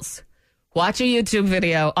skills. Watch a YouTube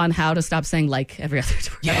video on how to stop saying like every other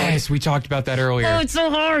word. Yes, we talked about that earlier. Oh, it's so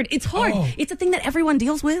hard. It's hard. Oh. It's a thing that everyone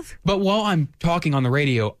deals with. But while I'm talking on the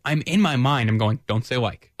radio, I'm in my mind, I'm going, don't say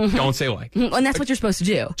like. Don't say like. And that's what you're supposed to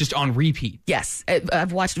do. Just on repeat. Yes.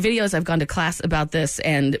 I've watched videos. I've gone to class about this.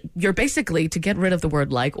 And you're basically, to get rid of the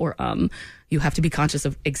word like or you have to be conscious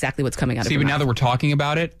of exactly what's coming out of your mouth. See, but now that we're talking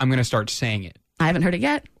about it, I'm going to start saying it. I haven't heard it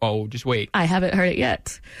yet. Oh, just wait. I haven't heard it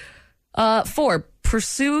yet. 4,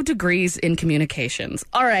 pursue degrees in communications.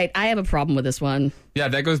 All right, I have a problem with this one. Yeah,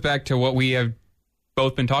 that goes back to what we have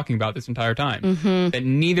both been talking about this entire time. That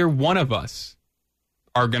neither one of us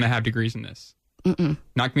are going to have degrees in this.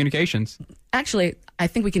 Not communications. Actually, I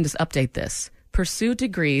think we can just update this. Pursue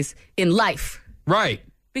degrees in life. Right.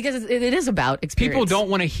 Because it is about experience. People don't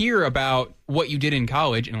want to hear about what you did in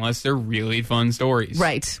college unless they're really fun stories.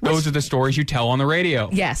 Right. Those are the stories you tell on the radio.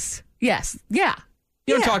 Yes. Yeah.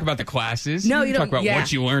 You don't talk about the classes. No, you don't. Talk about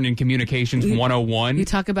what you learned in Communications 101. You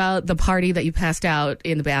talk about the party that you passed out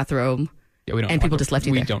in the bathroom. Yeah, we don't. And people just left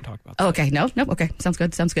you there. We don't talk about that. Oh, okay. No. Okay. Sounds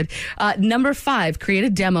good. Number 5, create a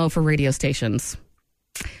demo for radio stations.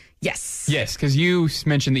 Yes. Yes, because you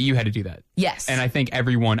mentioned that you had to do that. Yes. And I think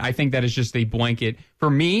that is just a blanket. For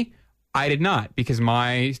me, I did not because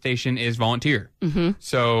my station is volunteer.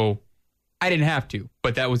 So I didn't have to,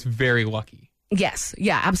 but that was very lucky. Yes.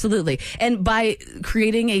 Yeah, absolutely. And by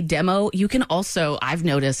creating a demo, you can also, I've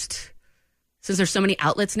noticed, since there's so many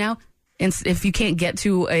outlets now, and if you can't get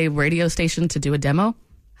to a radio station to do a demo,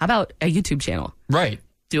 how about a YouTube channel? Right.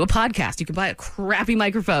 Do a podcast. You can buy a crappy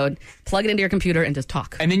microphone, plug it into your computer, and just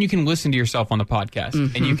talk. And then you can listen to yourself on the podcast,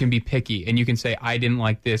 and you can be picky, and you can say, I didn't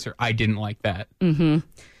like this, or I didn't like that.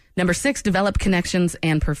 Number 6, develop connections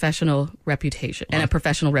and professional reputation. Well,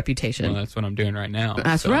 Well, that's what I'm doing right now.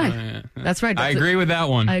 That's right. That's right. I agree with that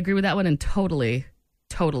one. I agree with that one and totally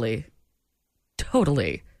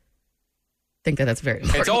think that that's very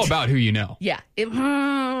important. It's all about who you know. Yeah.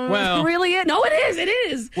 Well, really is. No, it is. It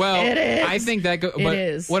is. Well, it is. I think that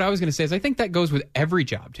what I was going to say is I think that goes with every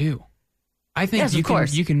job too. I think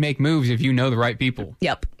you can make moves if you know the right people.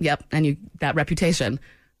 Yep. And that reputation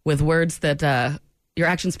with words that your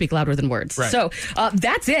actions speak louder than words. Right. So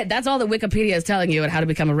that's it. That's all that Wikipedia is telling you on how to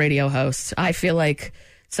become a radio host. I feel like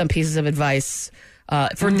some pieces of advice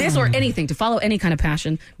for this or anything, to follow any kind of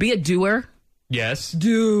passion, be a doer. Yes.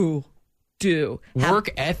 Do. Work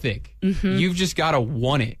ethic. You've just got to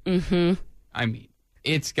want it. I mean,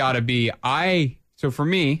 it's got to be. So for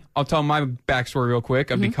me, I'll tell my backstory real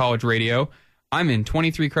quick of the college radio. I'm in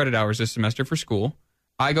 23 credit hours this semester for school.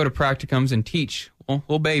 I go to practicums and teach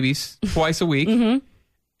little babies twice a week.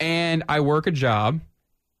 And I work a job,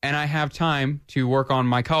 and I have time to work on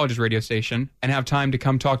my college's radio station and have time to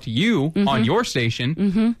come talk to you on your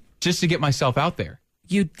station just to get myself out there.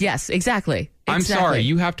 Yes, exactly. I'm sorry,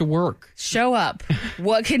 you have to work. Show up.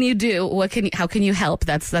 What can you do? How can you help?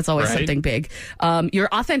 That's always something big. Your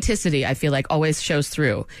authenticity, I feel like, always shows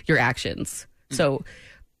through your actions. So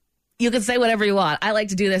you can say whatever you want. I like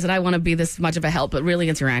to do this, and I want to be this much of a help, but really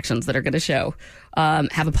it's your actions that are going to show.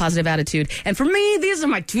 Have a positive attitude. And for me, these are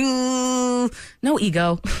my two. No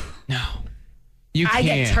ego. No. You can't. I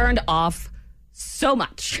get turned off so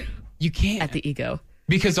much. You can't. At the ego.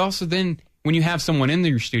 Because also then, when you have someone in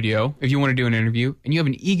your studio, if you want to do an interview, and you have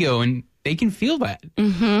an ego, and they can feel that.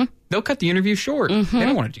 Mm-hmm. They'll cut the interview short. Mm-hmm. They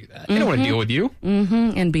don't want to do that. They don't want to deal with you.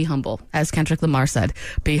 Mm-hmm. And be humble. As Kendrick Lamar said,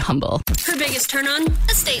 be humble. Her biggest turn on,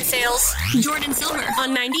 estate sales. Jordan Silver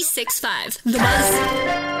on 96.5. The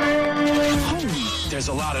Buzz. There's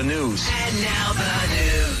a lot of news. And now the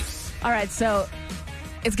news. All right, so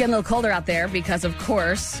it's getting a little colder out there because, of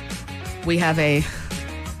course, we have a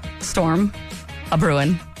storm, a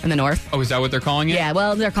brewing in the north. Oh, is that what they're calling it? Yeah,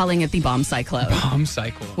 well, they're calling it the bomb cyclone. Bomb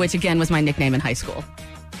cyclone. Which, again, was my nickname in high school.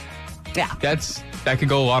 Yeah. That could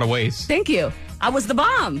go a lot of ways. Thank you. I was the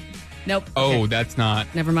bomb. Nope. Oh, okay. That's not.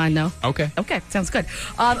 Never mind, no. Okay. Okay, sounds good.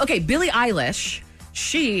 Okay, Billie Eilish,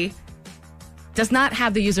 she does not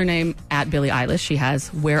have the username at Billie Eilish. She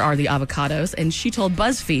has Where Are the Avocados? And she told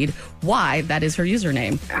BuzzFeed why that is her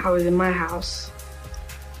username. I was in my house,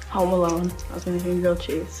 home alone. I was making grilled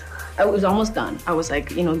cheese. I was almost done. I was like,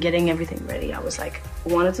 getting everything ready. I was like,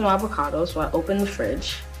 wanted some avocados, so I opened the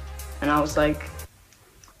fridge, and I was like,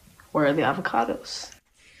 where are the avocados?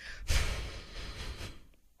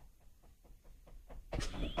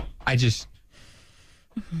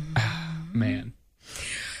 Man.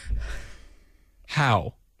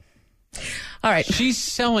 How? All right. She's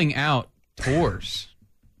selling out tours.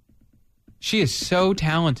 She is so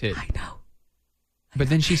talented. I know. But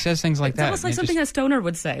then she says things like it's that. It's almost like something a stoner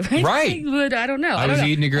would say, right? Right. But I don't know. I was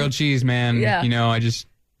eating a grilled cheese, man. Yeah. I just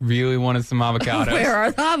really wanted some avocados. Where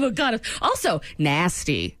are the avocados? Also,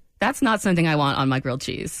 nasty. That's not something I want on my grilled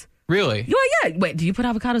cheese. Really? Well, yeah. Wait, do you put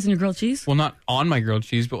avocados in your grilled cheese? Well, not on my grilled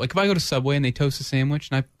cheese, but like if I go to Subway and they toast a sandwich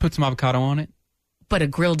and I put some avocado on it. But a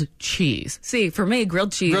grilled cheese. See, for me,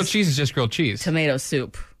 grilled cheese. Grilled cheese is just grilled cheese. Tomato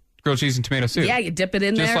soup. Grilled cheese and tomato soup. Yeah, you dip it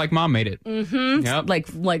in just there. Just like Mom made it. Mm-hmm. Yep.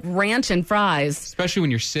 Like ranch and fries. Especially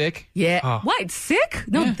when you're sick. Yeah. Oh. What? Sick?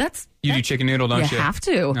 No, yeah. You do chicken noodle, don't you? You have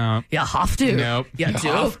to. No. You have to. Nope. You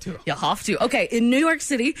have to. You have to. Okay, in New York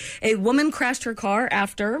City, a woman crashed her car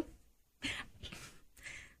after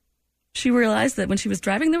she realized that when she was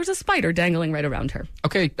driving, there was a spider dangling right around her.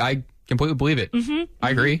 Okay, I completely believe it. Mm-hmm. I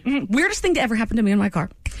agree. Mm-hmm. Weirdest thing to ever happen to me in my car.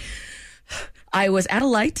 I was at a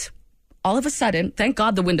light. All of a sudden, thank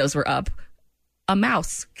God the windows were up. A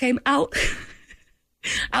mouse came out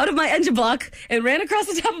of my engine block and ran across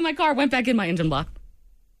the top of my car, went back in my engine block.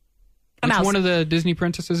 Which one of the Disney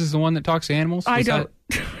princesses is the one that talks to animals? I don't.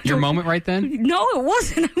 Your moment right then? No, it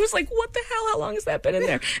wasn't. I was like, what the hell? How long has that been in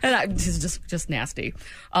there? And this is just nasty.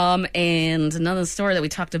 And another story that we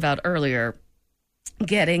talked about earlier,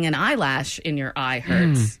 getting an eyelash in your eye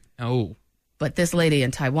hurts. Oh. But this lady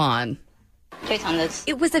in Taiwan...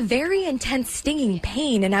 It was a very intense stinging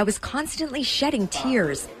pain, and I was constantly shedding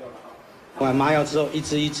tears.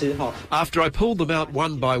 After I pulled them out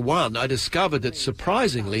one by one, I discovered that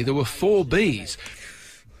surprisingly there were 4 bees.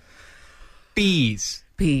 Bees.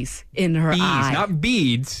 Bees in her eye. Bees, not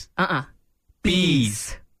beads.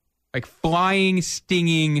 Bees. Like flying,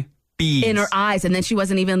 stinging bees. In her eyes, and then she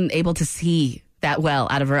wasn't even able to see that well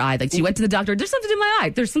out of her eye. Like she went to the doctor, there's something in my eye.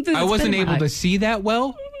 There's something that's I wasn't able to eye. see that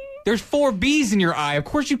well? There's 4 bees in your eye. Of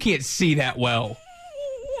course you can't see that well.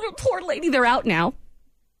 Poor lady, they're out now.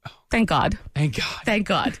 Thank God. Thank God. Thank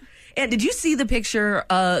God. And did you see the picture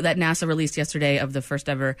that NASA released yesterday of the first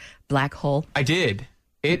ever black hole? I did.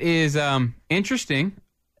 It is interesting.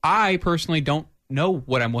 I personally don't know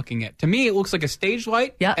what I'm looking at. To me, it looks like a stage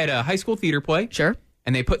light at a high school theater play. Sure.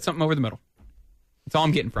 And they put something over the middle. That's all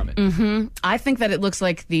I'm getting from it. Mm-hmm. I think that it looks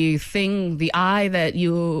like the eye that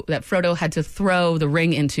Frodo had to throw the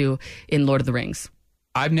ring into in Lord of the Rings.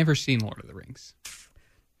 I've never seen Lord of the Rings.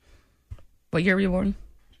 What year were you born?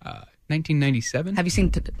 1997. Have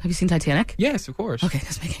you seen Titanic? Yes, of course. Okay,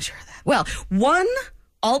 just making sure of that. Well, one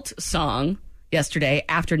alt song yesterday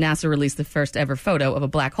after NASA released the first ever photo of a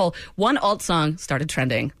black hole, one alt song started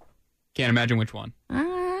trending. Can't imagine which one.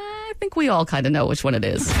 I think we all kind of know which one it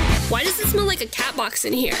is. Why does it smell like a cat box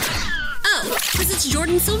in here? Oh, because it's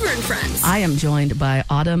Jordan Silver and Friends. I am joined by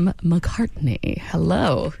Autumn McCartney.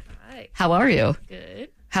 Hello. Hi. How are you? Good.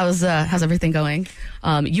 How's everything going?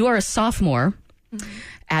 You are a sophomore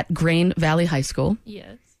at Grain Valley High School.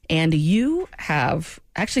 Yes. And you have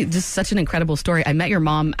actually just such an incredible story. I met your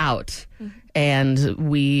mom out, and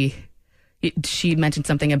she mentioned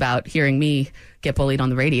something about hearing me get bullied on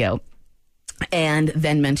the radio, and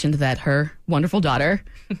then mentioned that her wonderful daughter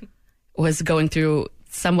was going through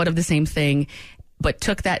somewhat of the same thing, but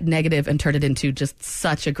took that negative and turned it into just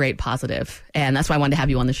such a great positive. And that's why I wanted to have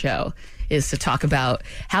you on the show, is to talk about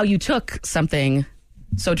how you took something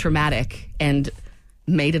so traumatic and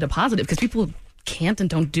made it a positive, because people can't and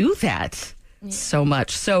don't do that so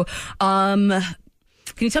much. So can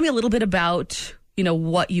you tell me a little bit about,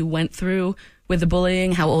 what you went through with the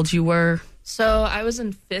bullying, how old you were? So I was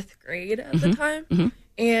in 5th grade at the time.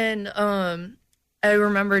 And I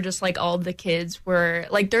remember just like all the kids were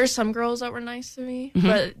like, there's some girls that were nice to me,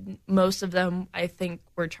 but most of them I think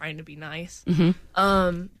were trying to be nice.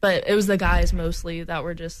 But it was the guys mostly that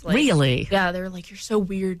were just like, really? Yeah, they were like, you're so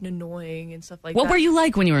weird and annoying and stuff like that. What were you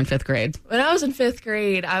like when you were in 5th grade? When I was in 5th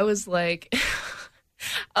grade, I was like,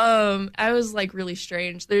 I was like really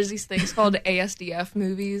strange. There's these things called ASDF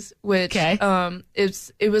movies, which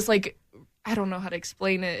it was like, I don't know how to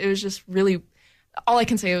explain it. It was just really, all I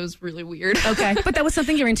can say, it was really weird. Okay. But that was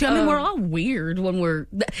something you're into. I mean, we're all weird when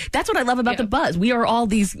that's what I love about the buzz. we're all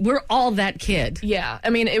that kid. Yeah. I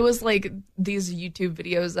mean, it was like these YouTube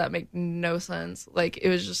videos that make no sense. Like, it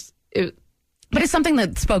was just, but it's something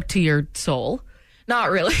that spoke to your soul. Not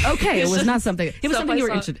really. Okay. It was not something, it was something you were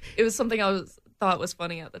interested. It was something I thought was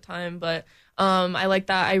funny at the time, but I liked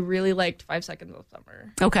that. I really liked 5 Seconds of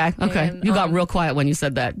Summer. Okay. And, you got real quiet when you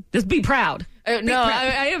said that. Just be proud.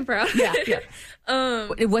 I am proud. Yeah.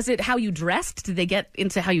 Was it how you dressed? Did they get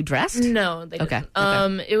into how you dressed? No, they didn't.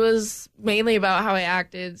 Okay. It was mainly about how I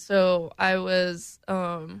acted. So I was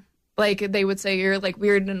like, they would say you're like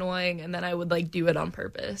weird and annoying, and then I would like do it on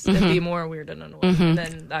purpose and be more weird and annoying, and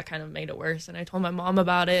then that kind of made it worse. And I told my mom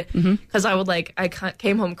about it because I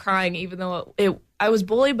came home crying, even though I was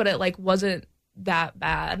bullied, but it like wasn't that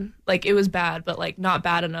bad. Like, it was bad, but like not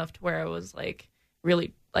bad enough to where I was like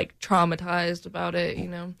really like traumatized about it,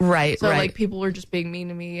 Right. So like people were just being mean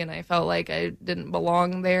to me, and I felt like I didn't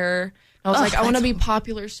belong there. I was like, I want to be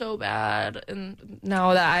popular so bad, and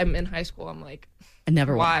now that I'm in high school, I'm like, I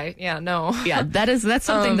never why? Won. Yeah, no. Yeah, that's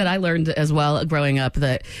something that I learned as well growing up,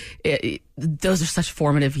 that those are such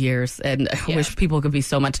formative years, and I wish people could be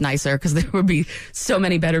so much nicer, because there would be so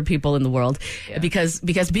many better people in the world. Yeah. Because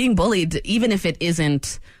being bullied, even if it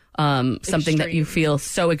isn't something that you feel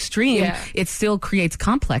so extreme, it still creates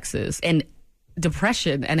complexes and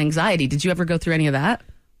depression and anxiety. Did you ever go through any of that?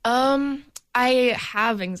 I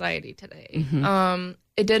have anxiety today.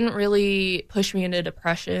 It didn't really push me into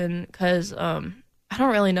depression, because I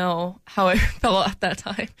don't really know how I felt at that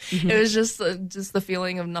time. It was just the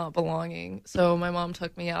feeling of not belonging. So my mom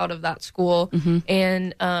took me out of that school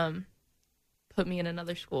and put me in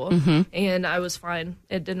another school, and I was fine.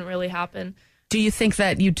 It didn't really happen. Do you think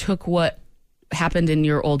that you took what happened in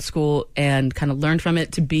your old school and kind of learned from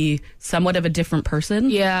it to be somewhat of a different person?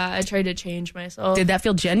 Yeah, I tried to change myself. Did that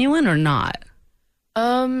feel genuine or not?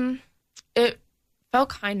 It felt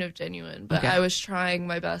kind of genuine, but I was trying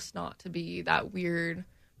my best not to be that weird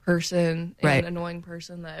person and annoying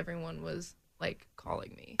person that everyone was like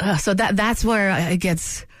calling me. So that's where it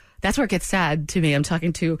gets sad to me. I'm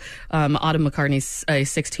talking to Autumn McCartney, a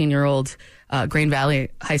 16-year-old, Grain Valley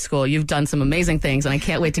High School. You've done some amazing things, and I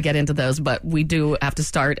can't wait to get into those. But we do have to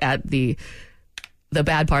start at the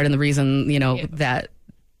bad part and the reason that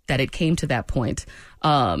it came to that point.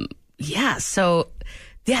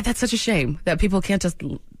 That's such a shame that people can't just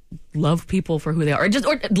love people for who they are, or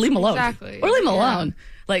leave them alone. Exactly. Or leave them alone.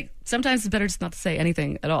 Like, sometimes it's better just not to say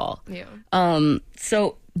anything at all. Yeah.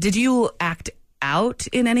 So did you act out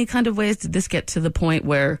in any kind of ways? Did this get to the point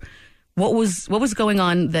where what was going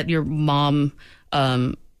on that your mom,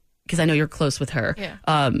 because I know you're close with her.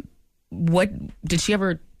 Yeah. What did she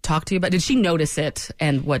ever talk to you about? Did she notice it,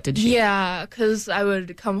 and what did she? Yeah, because I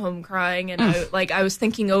would come home crying, and I was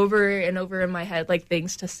thinking over and over in my head like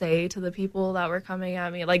things to say to the people that were coming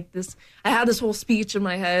at me. Like this, I had this whole speech in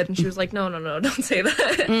my head, and she was like, "No, don't say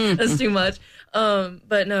that. That's too much."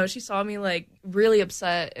 But no, she saw me like really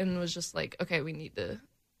upset and was just like, "Okay, we need to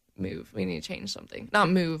move. We need to change something. Not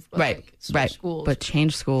move, but like switch schools. But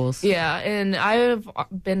change schools." Yeah, and I've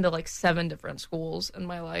been to like 7 different schools in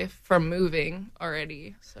my life from moving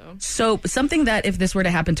already. So something that if this were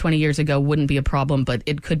to happen 20 years ago wouldn't be a problem, but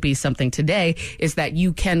it could be something today, is that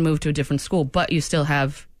you can move to a different school, but you still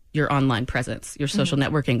have your online presence, your social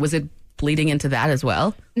networking. Was it bleeding into that as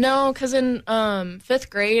well? No, because in 5th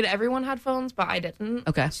grade, everyone had phones, but I didn't.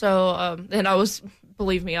 Okay. So, and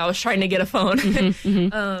believe me, I was trying to get a phone.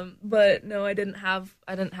 But no, I didn't have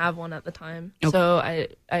one at the time. Okay. So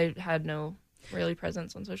I had no really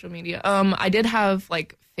presence on social media. I did have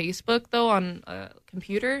like Facebook though on a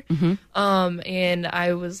computer. And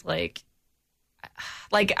I was like,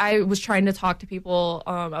 like I was trying to talk to people.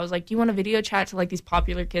 I was like, do you want a video chat to like these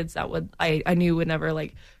popular kids that I knew would never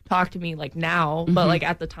like talk to me like now. But like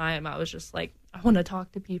at the time I was just like, I want to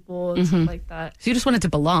talk to people and stuff like that. So you just wanted to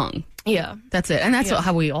belong. Yeah. That's it. And that's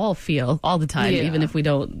how we all feel all the time, even if we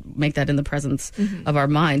don't make that in the presence of our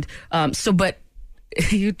mind. But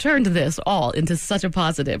you turned this all into such a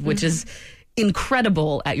positive, which is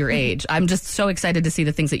incredible at your age. I'm just so excited to see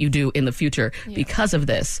the things that you do in the future because of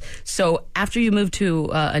this. So after you moved to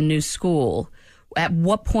a new school, at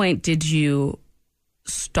what point did you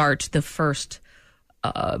start the first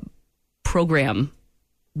program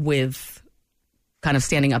with kind of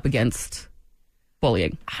standing up against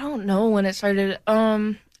bullying? I don't know when it started.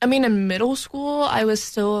 I mean, in middle school, I was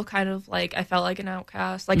still kind of like, I felt like an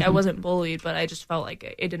outcast. Like I wasn't bullied, but I just felt like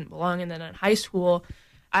it didn't belong. And then in high school,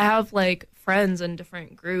 I have like friends in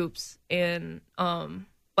different groups, and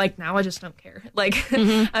like now I just don't care. Like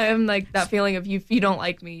I am like that feeling of if you don't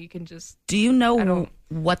like me, you can just. Do you know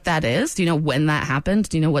what that is? Do you know when that happened?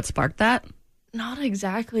 Do you know what sparked that? Not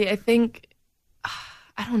exactly. I think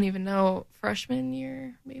I don't even know. Freshman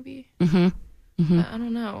year, maybe. I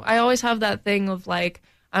don't know. I always have that thing of like,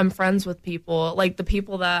 I'm friends with people, like the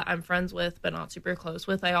people that I'm friends with but not super close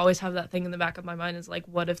with. I always have that thing in the back of my mind is like,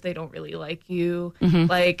 what if they don't really like you?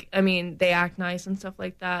 Like, I mean, they act nice and stuff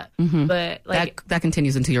like that, but like that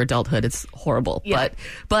continues into your adulthood. It's horrible,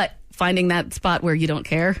 but finding that spot where you don't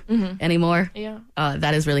care anymore,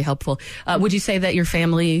 that is really helpful. Would you say that your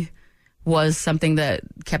family was something that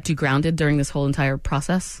kept you grounded during this whole entire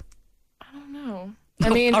process? I don't know. I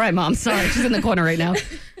mean, all right, Mom. Sorry, she's in the corner right now.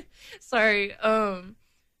 Sorry.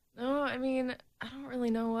 No, I mean, I don't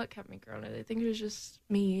really know what kept me grounded. I think it was just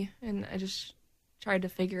me, and I just tried to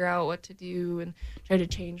figure out what to do and try to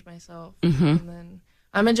change myself. And then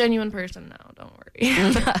I'm a genuine person now. Don't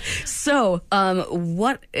worry. So,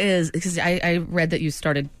 what is? Because I read that you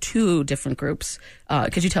started 2 different groups.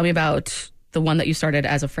 Could you tell me about the one that you started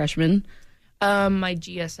as a freshman? My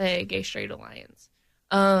GSA, Gay Straight Alliance.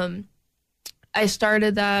 I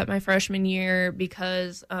started that my freshman year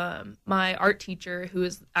because my art teacher, who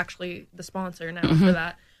is actually the sponsor now for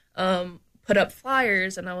that, put up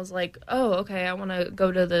flyers, and I was like, oh, okay, I want to go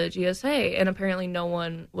to the GSA. And apparently no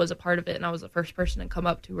one was a part of it, and I was the first person to come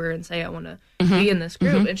up to her and say, I want to be in this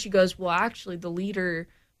group. And she goes, well, actually, the leader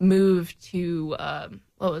moved to,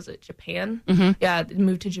 what was it, Japan? Yeah,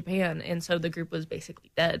 moved to Japan, and so the group was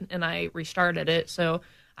basically dead, and I restarted it, so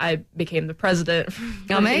I became the president.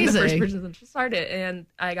 Amazing. The first person to start it, and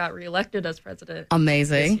I got reelected as president.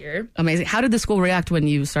 Amazing. This year. Amazing. How did the school react when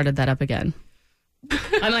you started that up again?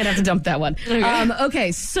 I might have to dump that one.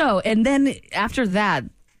 Okay. So, and then after that,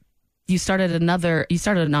 you started a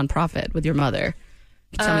nonprofit with your mother.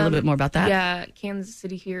 Can you tell me a little bit more about that? Yeah, Kansas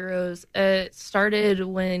City Heroes. It started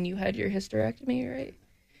when you had your hysterectomy, right?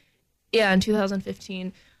 Yeah, in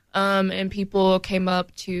 2015. And people came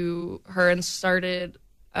up to her and started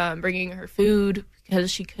bringing her food because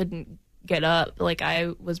she couldn't get up. Like,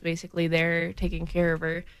 I was basically there taking care of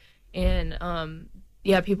her. And,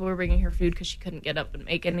 people were bringing her food because she couldn't get up and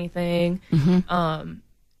make anything.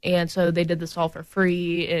 And so they did this all for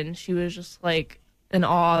free. And she was just, like, in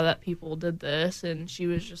awe that people did this. And she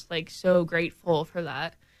was just, like, so grateful for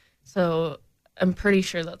that. So I'm pretty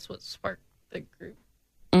sure that's what sparked the group.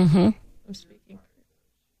 I'm speaking.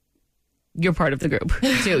 You're part of the group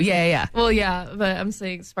too. Yeah. Well, yeah, but I'm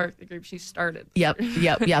saying spark the group she started. Yep.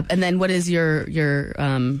 And then what is your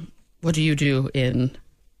what do you do in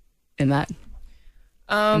that?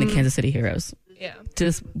 In the Kansas City Heroes? Yeah.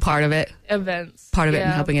 Just part of it? Events. Part of it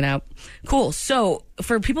and helping it out. Cool. So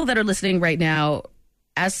for people that are listening right now,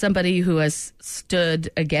 as somebody who has stood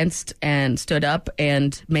against and stood up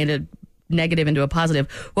and made a negative into a positive,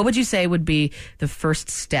 what would you say would be the first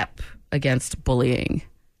step against bullying?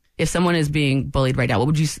 If someone is being bullied right now, what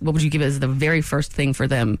would you give as the very first thing for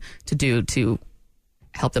them to do to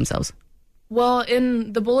help themselves? Well,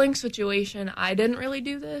 in the bullying situation, I didn't really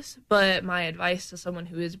do this, but my advice to someone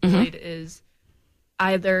who is bullied is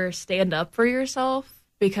either stand up for yourself,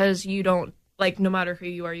 because you don't, like, no matter who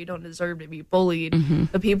you are, you don't deserve to be bullied.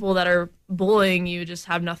 The people that are bullying you just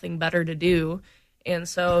have nothing better to do. And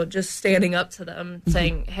so just standing up to them,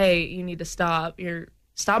 saying, hey, you need to stop.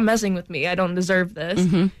 Stop messing with me. I don't deserve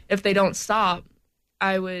this. If they don't stop,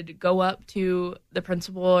 I would go up to the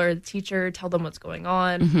principal or the teacher, tell them what's going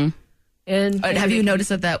on. And have you noticed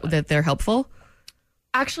that they're helpful?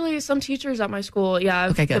 Actually, some teachers at my school,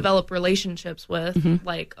 I've developed relationships with,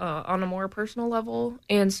 like on a more personal level.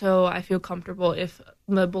 And so I feel comfortable if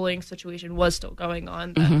the bullying situation was still going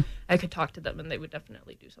on, that I could talk to them and they would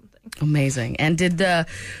definitely do something. Amazing. And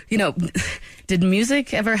did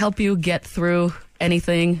music ever help you get through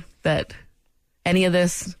anything any of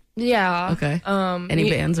this? Yeah. Okay. Any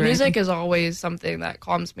bands or music anything? is always something that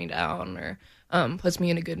calms me down or puts me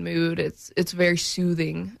in a good mood. It's very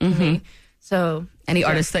soothing to me. So, any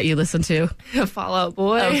artists that you listen to? Fall Out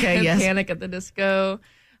Boy. Okay. Yes. Panic at the Disco.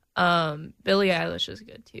 Billie Eilish is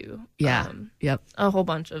good too. Yeah. Yep. A whole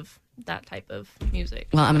bunch of that type of music.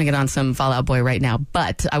 Well, I'm going to get on some Fall Out Boy right now,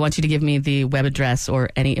 but I want you to give me the web address or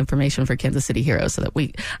any information for Kansas City Heroes so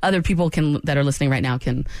that other people that are listening right now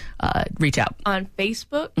can reach out. On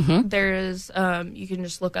Facebook, there's you can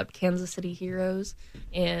just look up Kansas City Heroes,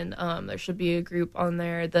 and there should be a group on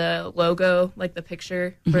there. The logo, like the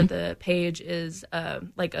picture for the page, is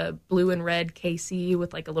like a blue and red KC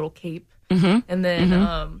with like a little cape, and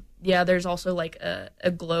then there's also like a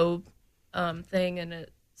globe thing, and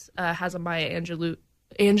it has a Maya Angelou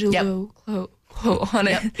quote on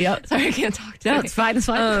it. Yep. Sorry, I can't talk today. No, it's fine. It's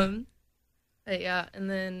fine. But yeah, and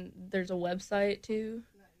then there's a website too.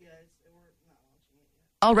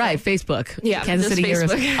 All right, Facebook. Yeah, Kansas City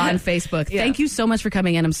Heroes Facebook. on Facebook. Yeah. Thank you so much for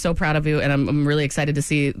coming in. I'm so proud of you, and I'm really excited to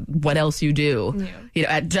see what else you do. Yeah. You know,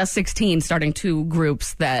 at just 16, starting 2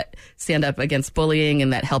 groups that stand up against bullying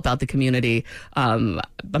and that help out the community. I'm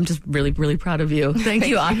just really, really proud of you. Thank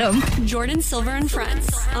you, Autumn. Jordan Silver and Friends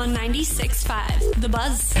on 96.5 The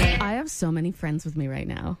Buzz. I have so many friends with me right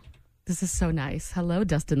now. This is so nice. Hello,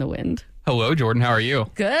 Dust in the Wind. Hello, Jordan. How are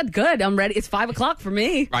you? Good. I'm ready. It's 5 o'clock for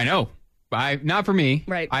me. I know. Not for me.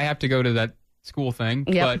 Right. I have to go to that school thing,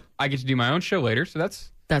 but I get to do my own show later, so that's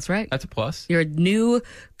right. That's a plus. You're a new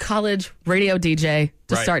college radio DJ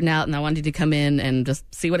just starting out, and I wanted you to come in and just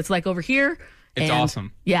see what it's like over here. It's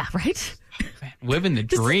awesome. Yeah, right? Man, living the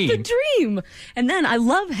Just dream. the dream. And then I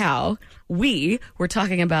love how we were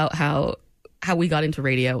talking about how we got into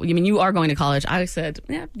radio. I mean, you are going to college. I said,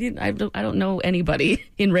 I don't know anybody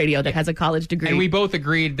in radio that has a college degree. And we both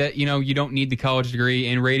agreed that, you don't need the college degree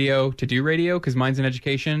in radio to do radio because mine's in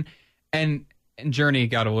education. And Journey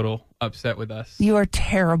got a little upset with us. You are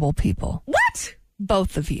terrible people. What?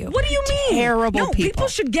 Both of you. What do you mean? Terrible people. People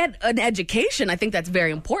should get an education. I think that's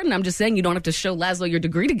very important. I'm just saying you don't have to show Laszlo your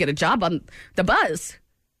degree to get a job on the Buzz.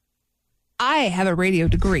 I have a radio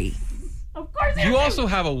degree. Of course you also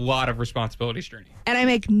have a lot of responsibilities, Journey. And I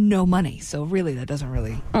make no money, so really that doesn't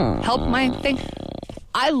really help my thing.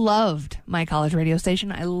 I loved my college radio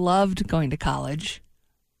station. I loved going to college.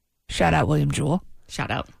 Shout out William Jewell. Shout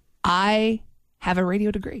out. I have a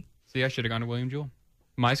radio degree. See, I should have gone to William Jewell.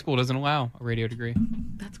 My school doesn't allow a radio degree.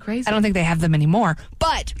 That's crazy. I don't think they have them anymore.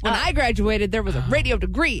 But when I graduated, there was a radio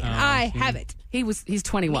degree, and I have it. He's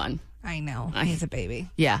 21. I know. He's a baby.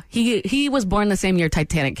 Yeah. He was born the same year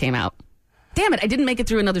Titanic came out. Damn it, I didn't make it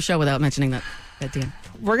through another show without mentioning that. Damn.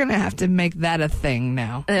 We're going to have to make that a thing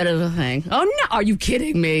now. That is a thing. Oh, no. Are you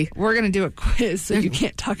kidding me? We're going to do a quiz so you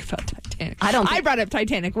can't talk about Titanic. I brought up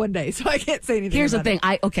Titanic one day, so I can't say anything Here's about the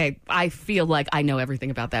thing. I feel like I know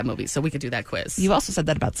everything about that movie, so we could do that quiz. You also said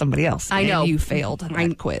that about somebody else. I know. You failed on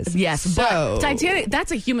that quiz. Yes, so. But Titanic,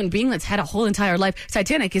 that's a human being that's had a whole entire life.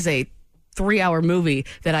 Titanic is a 3-hour movie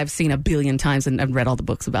that I've seen a billion times and I've read all the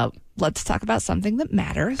books about. Let's talk about something that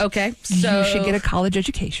matters. Okay. So you should get a college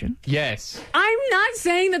education. Yes. I'm not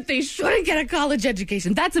saying that they shouldn't get a college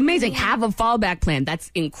education. That's amazing. Have a fallback plan. That's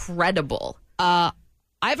incredible. I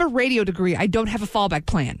have a radio degree. I don't have a fallback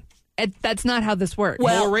plan. That's not how this works.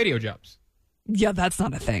 More radio jobs. Yeah, that's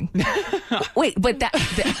not a thing. Wait, but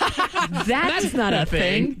that's not a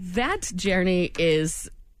thing. That, Journey, is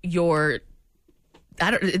your...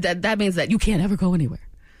 That means that you can't ever go anywhere.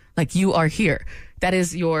 Like, you are here. That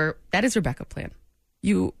is your backup plan.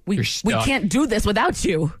 We can't do this without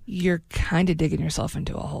you. You're kind of digging yourself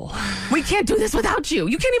into a hole. We can't do this without you.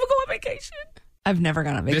 You can't even go on vacation. I've never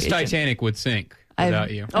gone on vacation. This Titanic would sink without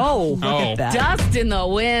you. Oh, look at that. Dust in the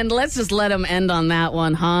wind. Let's just let him end on that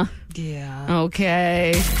one, huh? Yeah.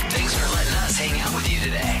 Okay. Thanks for letting us hang out with you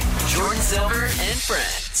today. Jordan Silver and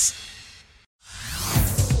Friends.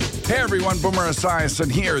 Hey everyone, Boomer Esiason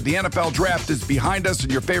here. The NFL Draft is behind us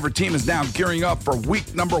and your favorite team is now gearing up for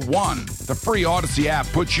week number 1. The free Odyssey app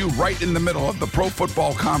puts you right in the middle of the pro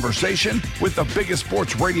football conversation with the biggest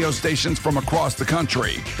sports radio stations from across the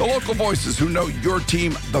country. The local voices who know your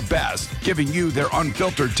team the best, giving you their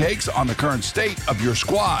unfiltered takes on the current state of your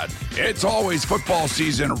squad. It's always football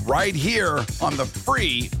season right here on the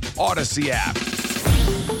free Odyssey app.